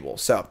combat able.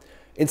 So,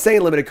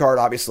 insane limited card,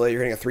 obviously.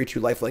 You're getting a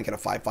 3-2 lifelink and a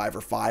 5-5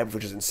 or 5,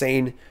 which is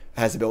insane. It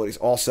has abilities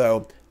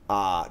also.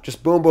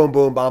 Just boom, boom,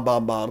 boom, bomb,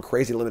 bomb, bomb.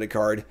 Crazy limited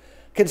card.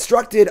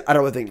 Constructed, I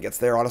don't really think it gets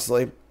there,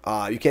 honestly.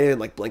 You can't even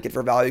like blink it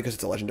for value because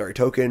it's a legendary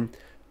token.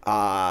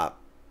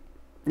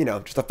 You know,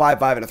 just a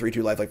 5-5 and a 3-2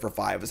 lifelink for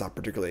 5 is not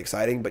particularly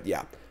exciting. But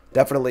yeah,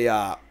 definitely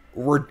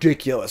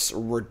ridiculous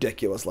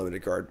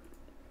limited card.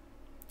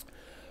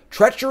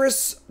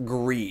 Treacherous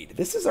Greed.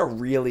 This is a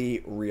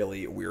really,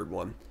 really weird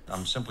one.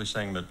 I'm simply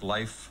saying that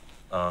life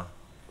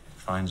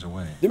finds a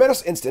way.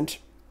 Numenos instant.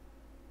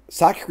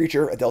 Sack a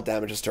creature at dealt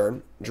damage this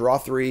turn. Draw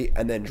 3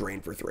 and then drain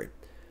for 3.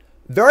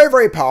 Very,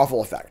 very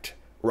powerful effect,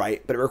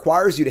 right? But it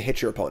requires you to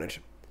hit your opponent.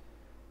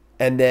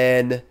 And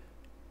then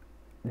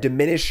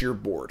diminish your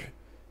board.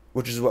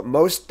 Which is what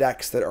most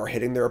decks that are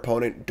hitting their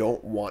opponent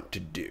don't want to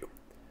do.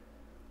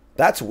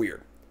 That's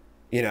weird.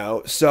 You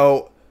know,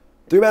 so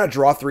 3 mana,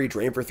 draw 3,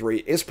 drain for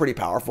 3 is pretty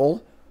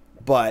powerful,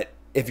 but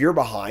if you're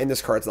behind,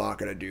 this card's not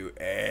going to do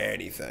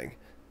anything,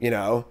 you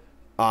know?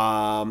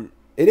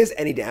 It is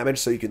any damage,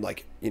 so you can,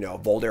 like, you know,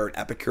 Voldair and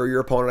Epicure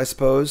your opponent, I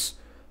suppose,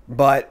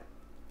 but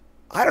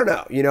I don't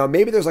know, you know,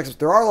 maybe there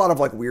are a lot of,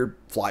 like, weird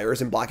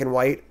flyers in black and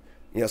white,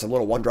 you know, some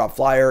little 1-drop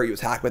flyer, you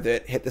attack with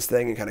it, hit this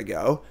thing, and kind of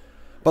go,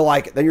 but,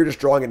 like, then you're just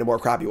drawing into more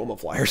crappy Wilma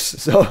flyers,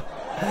 so,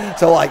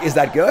 like, is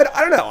that good?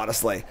 I don't know,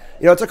 honestly.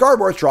 You know, it's a card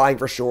worth trying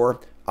for sure.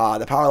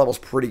 The power level's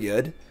pretty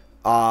good.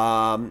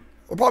 We'll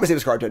probably save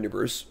this card to New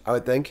Bruce, I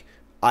would think.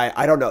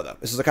 I don't know, though.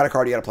 This is the kind of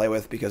card you got to play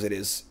with because it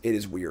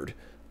is weird.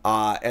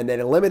 And then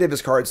in limited,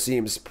 this card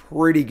seems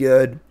pretty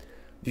good.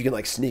 You can,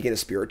 like, sneak in a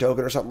Spirit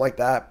Token or something like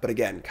that. But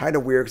again, kind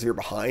of weird because if you're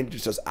behind, it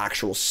just does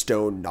actual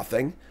stone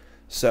nothing.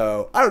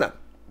 So, I don't know.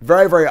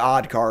 Very, very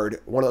odd card.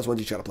 One of those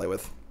ones you got to play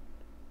with.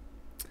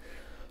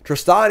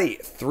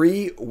 Tristani,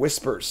 3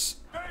 Whispers.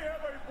 They have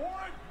a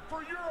warrant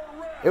for your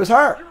arrest. It was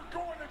her. You're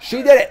going to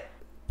She did it.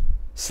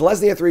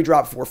 Selesnya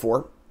 3-drop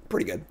 4/4.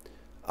 Pretty good.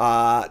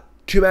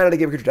 2 mana to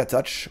give a creature Death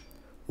Touch.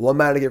 1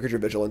 mana to give a creature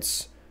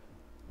Vigilance.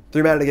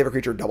 3 mana to give a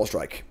creature Double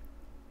Strike.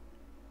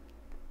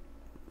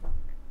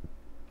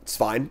 It's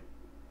fine.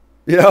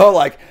 You know,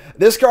 like,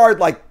 this card,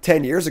 like,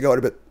 10 years ago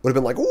would have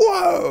been like,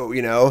 whoa,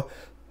 you know.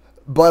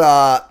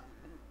 But,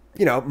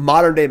 you know,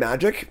 modern day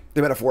Magic,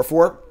 3 mana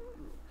 4/4.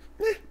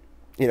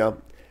 You know,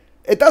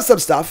 it does some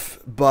stuff,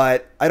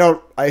 but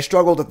I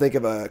struggle to think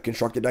of a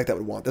constructed deck that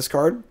would want this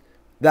card.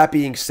 That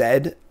being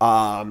said,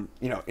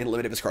 you know, in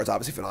limited, this card's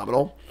obviously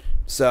phenomenal.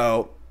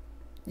 So,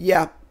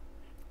 yeah,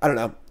 I don't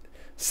know.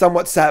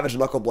 Somewhat Savage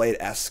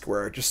Knuckleblade-esque,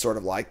 where it's just sort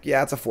of like,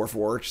 yeah, it's a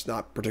 4/4. It's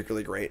not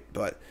particularly great,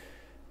 but,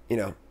 you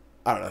know,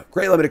 I don't know.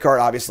 Great limited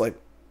card, obviously.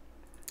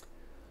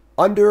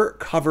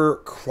 Undercover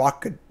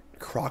Crocodilf.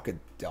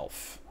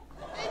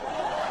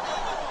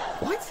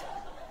 What?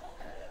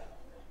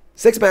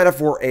 6 mana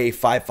for a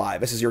 5/5.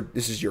 This is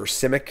your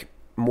Simic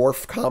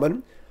Morph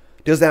common.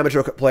 Deals damage to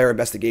a player,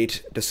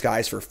 investigate,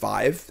 disguise for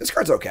 5. This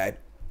card's okay.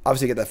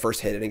 Obviously, you get that first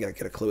hit and you get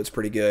a clue. It's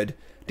pretty good.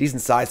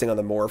 Decent sizing on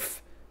the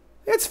morph.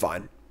 It's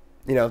fine.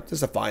 You know,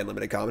 just a fine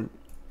limited common.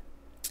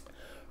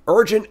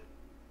 Urgent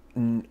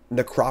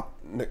Necrop.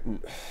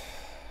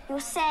 You're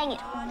saying it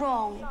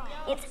wrong.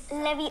 It's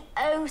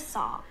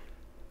Leviosa.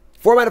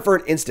 4 mana for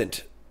an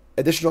instant.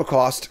 Additional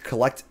cost,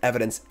 collect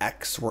evidence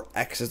X, where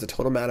X is the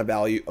total mana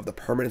value of the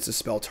permanents of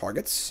spell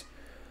targets.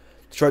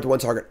 Destroy the 1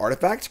 target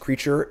artifact,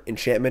 creature,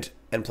 enchantment,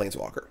 and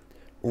planeswalker.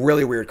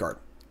 Really weird card,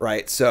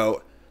 right?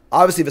 So,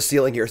 obviously the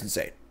ceiling here is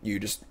insane. You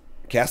just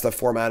cast a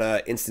 4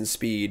 mana instant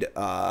speed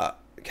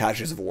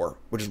Casualties of War,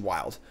 which is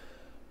wild.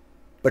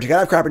 But you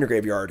gotta have crap in your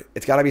graveyard.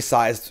 It's gotta be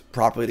sized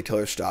properly to kill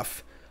your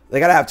stuff. They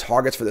gotta have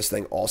targets for this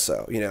thing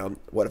also, you know.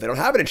 What if they don't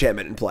have an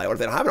enchantment in play? What if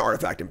they don't have an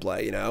artifact in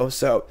play, you know?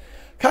 So,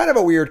 kind of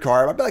a weird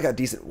card. I'd be like a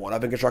decent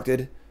one-of in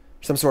constructed.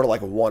 Some sort of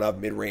like one-of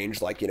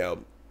mid-range, like, you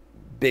know,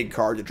 big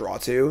card to draw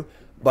to.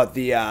 But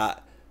the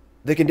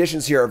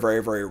conditions here are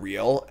very, very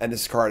real. And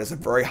this card has a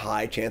very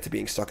high chance of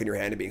being stuck in your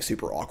hand and being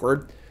super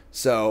awkward.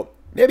 So,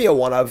 maybe a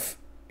one-of,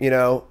 you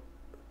know,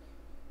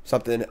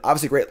 something.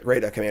 Obviously,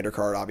 great commander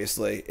card,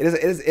 obviously. It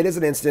is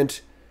an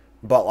instant.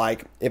 But,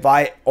 like, if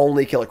I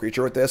only kill a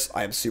creature with this,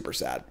 I am super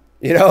sad.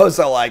 You know?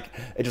 So, like,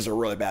 it's just a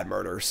really bad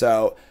murder.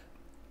 So,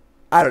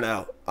 I don't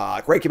know.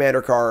 Great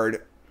commander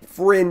card.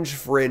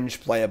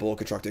 Fringe playable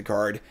constructed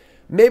card.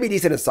 Maybe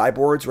decent in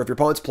sideboards, where if your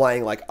opponent's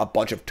playing, like, a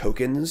bunch of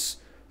tokens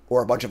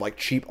or a bunch of, like,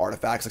 cheap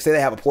artifacts. Like, say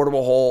they have a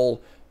portable hole,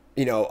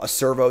 you know, a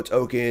servo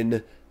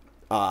token,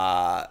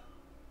 I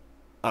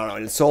don't know,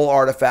 an soul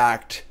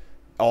artifact,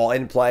 all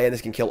in play, and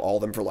this can kill all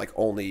of them for, like,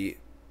 only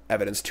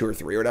evidence 2 or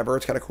 3 or whatever.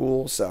 It's kind of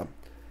cool. So,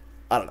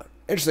 I don't know.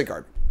 Interesting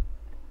card.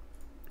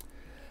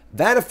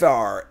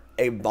 Vanifar,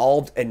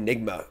 Evolved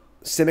Enigma.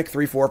 Simic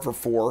 3/4 for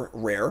 4,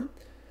 rare.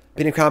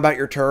 Beginning combat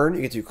your turn,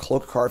 you get to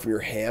cloak a card from your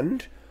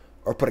hand,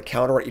 or put a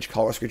counter on each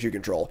colorless creature you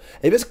control.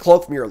 If it's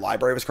cloak from your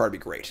library, this card would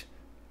be great.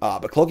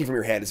 But cloaking from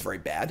your hand is very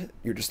bad.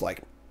 You're just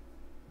like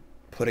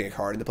putting a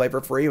card into play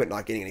for free, but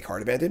not getting any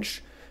card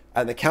advantage.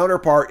 And the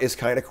counterpart is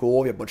kind of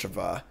cool. You have a bunch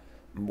of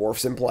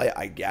morphs in play,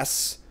 I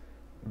guess.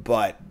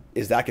 But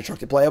is that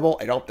constructed playable?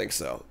 I don't think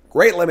so.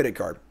 Great limited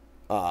card.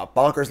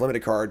 Bonkers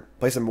limited card.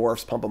 Play some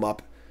morphs, pump them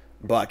up.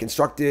 But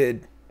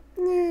constructed,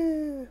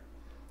 not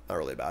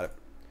really about it.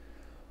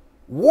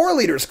 War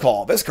Leader's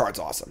Call. This card's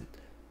awesome.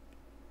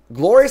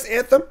 Glorious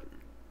Anthem.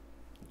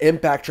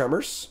 Impact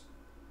Tremors.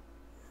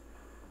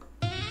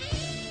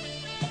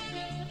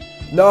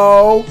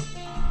 No.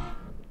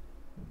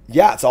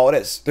 Yeah, that's all it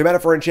is. 3 mana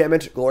for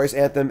enchantment, Glorious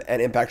Anthem,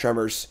 and Impact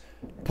Tremors.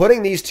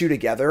 Putting these two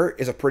together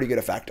is a pretty good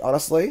effect,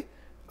 honestly,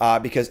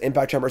 because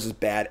Impact Tremors is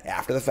bad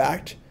after the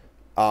fact.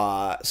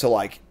 So,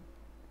 like,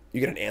 you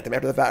get an Anthem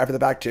after the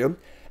fact, too.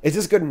 Is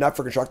this good enough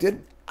for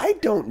constructed? I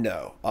don't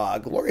know.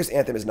 Glorious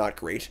Anthem is not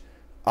great.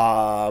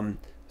 So,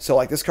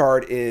 like, this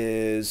card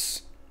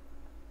is...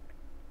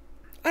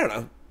 I don't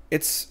know.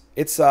 It's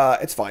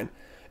fine.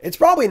 It's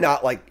probably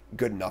not, like,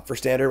 good enough for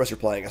standard unless you're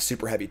playing a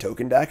super heavy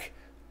token deck.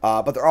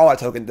 But they're all out of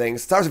token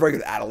things. It's obviously very good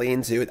with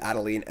Adeline, too, with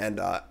Adeline and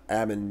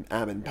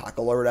Ammon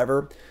Packle or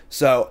whatever.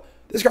 So,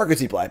 this card could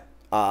see play.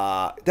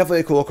 Definitely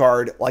a cool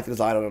card. Like the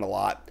design on it a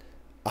lot.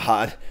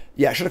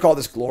 Yeah, I should have called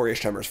this Glorious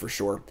Tremors for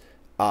sure.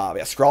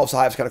 Yeah, Scrawl's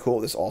Hive is kind of cool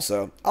with this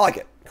also. I like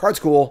it. Card's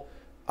cool.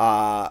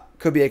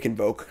 Could be a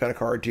Convoke kind of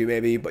card, too,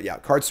 maybe. But yeah,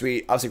 card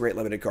sweet. Obviously, great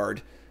limited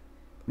card.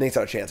 I think it's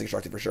got a chance to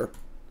construct it for sure.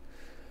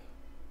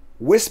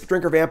 Wisp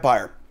Drinker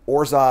Vampire.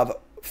 Orzhov,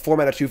 4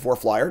 mana, 2/4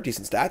 flyer.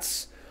 Decent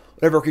stats.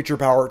 Whenever creature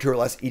power 2 or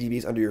less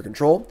EDBs under your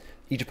control,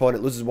 each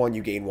opponent loses 1,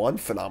 you gain 1.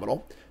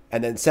 Phenomenal.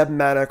 And then 7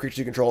 mana, creatures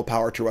you control,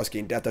 power 2 or less,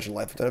 gain death, touch, and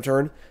life within a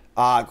turn.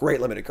 Great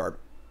limited card.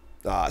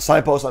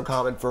 Signpost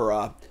uncommon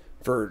for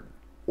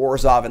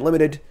Orzhov and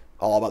limited.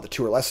 All about the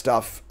 2 or less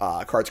stuff.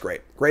 Card's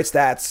great. Great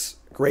stats,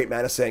 great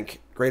mana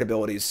sink, great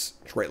abilities.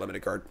 Great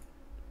limited card.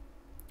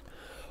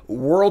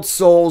 World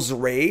Soul's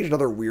Rage,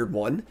 another weird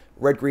one.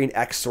 Red-green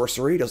X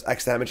sorcery, does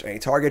X damage to any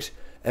target,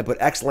 and put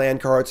X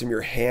land cards from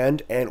your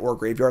hand and or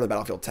graveyard on the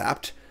battlefield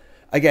tapped.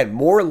 Again,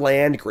 more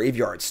land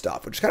graveyard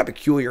stuff, which is kind of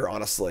peculiar,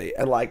 honestly.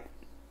 And, like,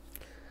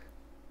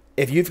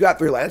 if you've got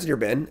 3 lands in your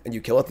bin and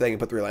you kill a thing and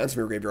put 3 lands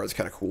from your graveyard, it's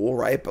kind of cool,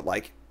 right? But,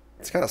 like,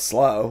 it's kind of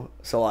slow.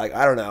 So, like,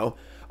 I don't know.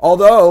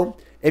 Although,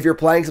 if you're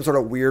playing some sort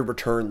of weird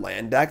return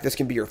land deck, this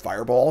can be your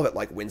fireball that,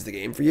 like, wins the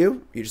game for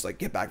you. You just, like,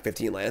 get back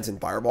 15 lands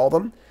and fireball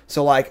them.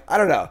 So, like, I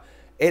don't know.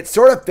 It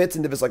sort of fits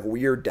into this, like,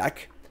 weird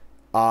deck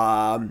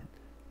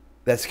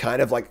that's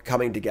kind of, like,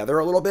 coming together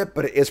a little bit,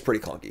 but it is pretty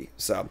clunky.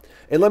 So,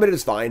 in limited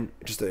is fine.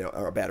 It's just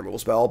a bad removal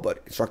spell,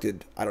 but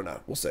constructed, I don't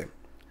know. We'll see.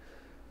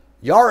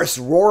 Yaris,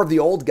 Roar of the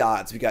Old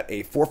Gods. We got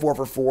a 4/4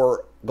 for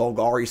 4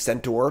 Golgari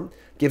Centaur.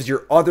 Gives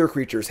your other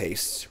creatures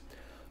haste.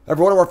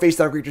 Whenever one of our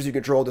face-down creatures you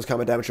control does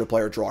combat damage to a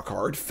player, draw a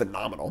card.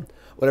 Phenomenal.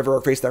 Whenever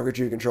a face-down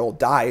creature you control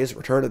dies,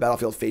 return to the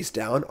battlefield face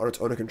down on its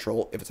own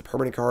control if it's a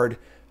permanent card,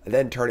 and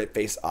then turn it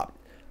face up.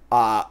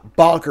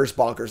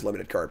 Bonkers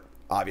limited card,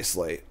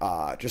 obviously.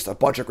 Just a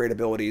bunch of great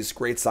abilities,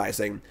 great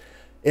sizing.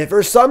 If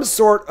there's some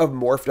sort of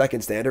morph deck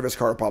in standard, this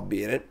card will probably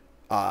be in it.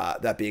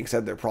 That being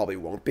said, there probably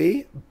won't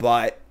be,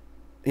 but,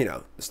 you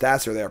know, the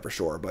stats are there for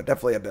sure, but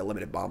definitely a bit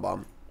limited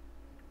bomb.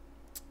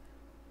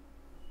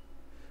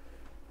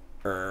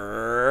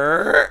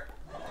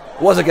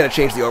 Wasn't going to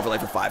change the overlay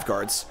for 5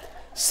 cards.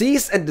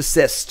 Cease and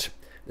Desist.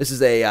 This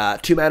is a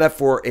 2 mana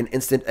for an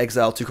instant,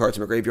 exile 2 cards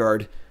from a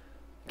graveyard.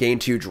 Gain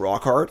 2, draw a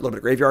card, a little bit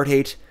of graveyard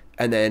hate.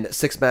 And then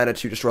 6 mana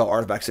to destroy all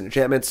artifacts and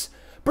enchantments.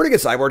 Pretty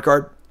good sideboard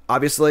card,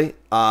 obviously.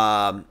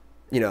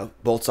 You know,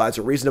 both sides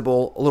are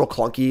reasonable. A little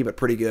clunky, but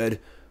pretty good.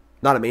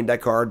 Not a main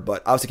deck card,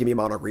 but obviously can be a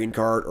mono green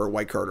card or a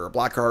white card or a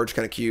black card. It's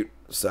kind of cute.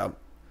 So,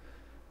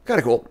 kind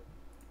of cool.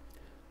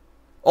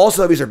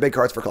 Also, these are big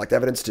cards for collect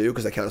evidence, too,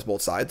 because they count as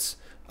both sides.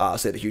 So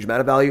they have a huge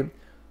mana value.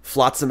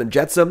 Flotsam and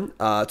Jetsam.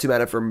 2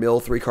 mana for mill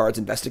 3 cards,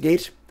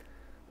 investigate.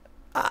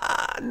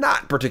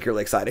 Not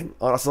particularly exciting,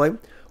 honestly.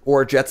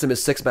 Or Jetsam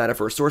is 6 mana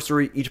for a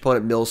sorcery. Each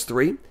opponent mills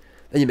 3.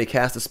 Then you may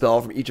cast a spell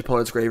from each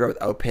opponent's graveyard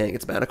without paying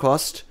its mana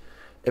cost.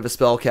 If a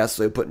spell cast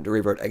is put into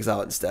graveyard,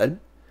 exile it instead.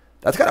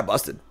 That's kind of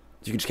busted.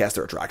 You can just cast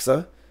their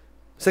Atraxa.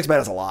 6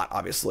 mana is a lot,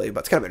 obviously,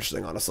 but it's kind of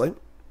interesting, honestly.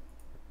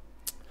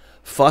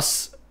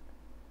 Fuss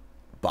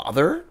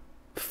Bother?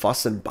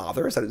 Fuss and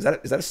Bother? Is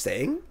that a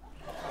saying?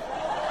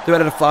 3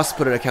 mana to Fuss,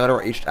 put in a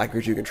counter on each attack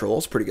creature you control.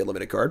 It's a pretty good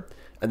limited card.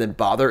 And then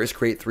Bother is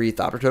create 3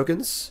 Thopter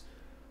tokens.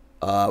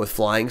 With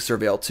Flying,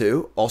 Surveil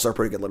 2. Also a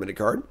pretty good limited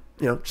card.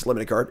 You know, just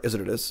limited card, is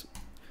what it is.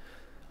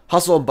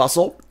 Hustle and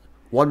Bustle.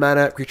 1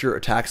 mana, creature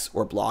attacks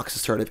or blocks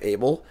its turn if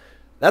able.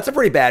 That's a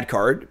pretty bad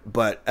card,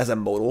 but as a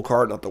modal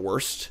card, not the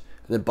worst.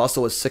 And then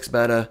Bustle is 6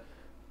 mana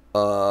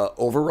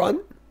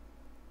Overrun.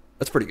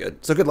 That's pretty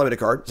good. So a good limited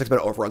card. 6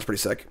 mana Overrun's pretty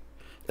sick.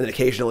 And then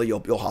occasionally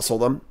you'll hustle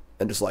them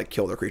and just like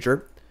kill their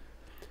creature.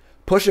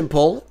 Push and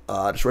Pull.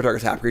 Destroy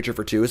target's half creature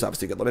for 2 is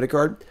obviously a good limited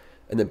card.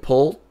 And then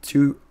Pull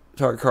 2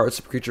 target cards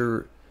per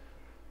creature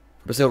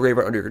from a single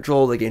graveyard under your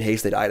control. They gain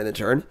haste, they die in the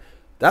turn.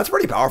 That's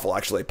pretty powerful,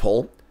 actually.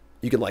 Pull.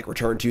 You can like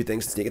return 2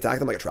 things and sneak attack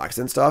them like Atraxa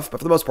and stuff. But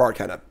for the most part,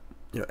 kind of,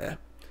 you know, eh.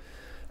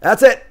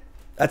 That's it.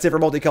 That's it for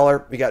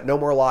Multicolor. We got No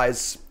More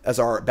Lies as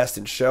our best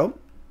in show.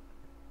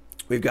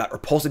 We've got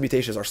Repulsive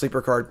Mutation as our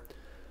sleeper card.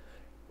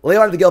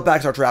 Leon of the Guild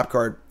Pack's our trap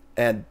card,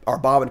 and our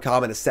Bombin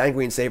Common is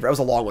Sanguine Saver. That was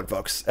a long one,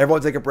 folks.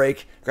 Everyone take a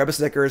break, grab a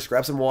Snickers,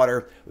 grab some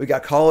water. We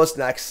got Call Us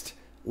next.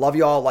 Love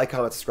y'all. Like,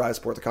 comment, subscribe,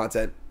 support the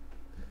content.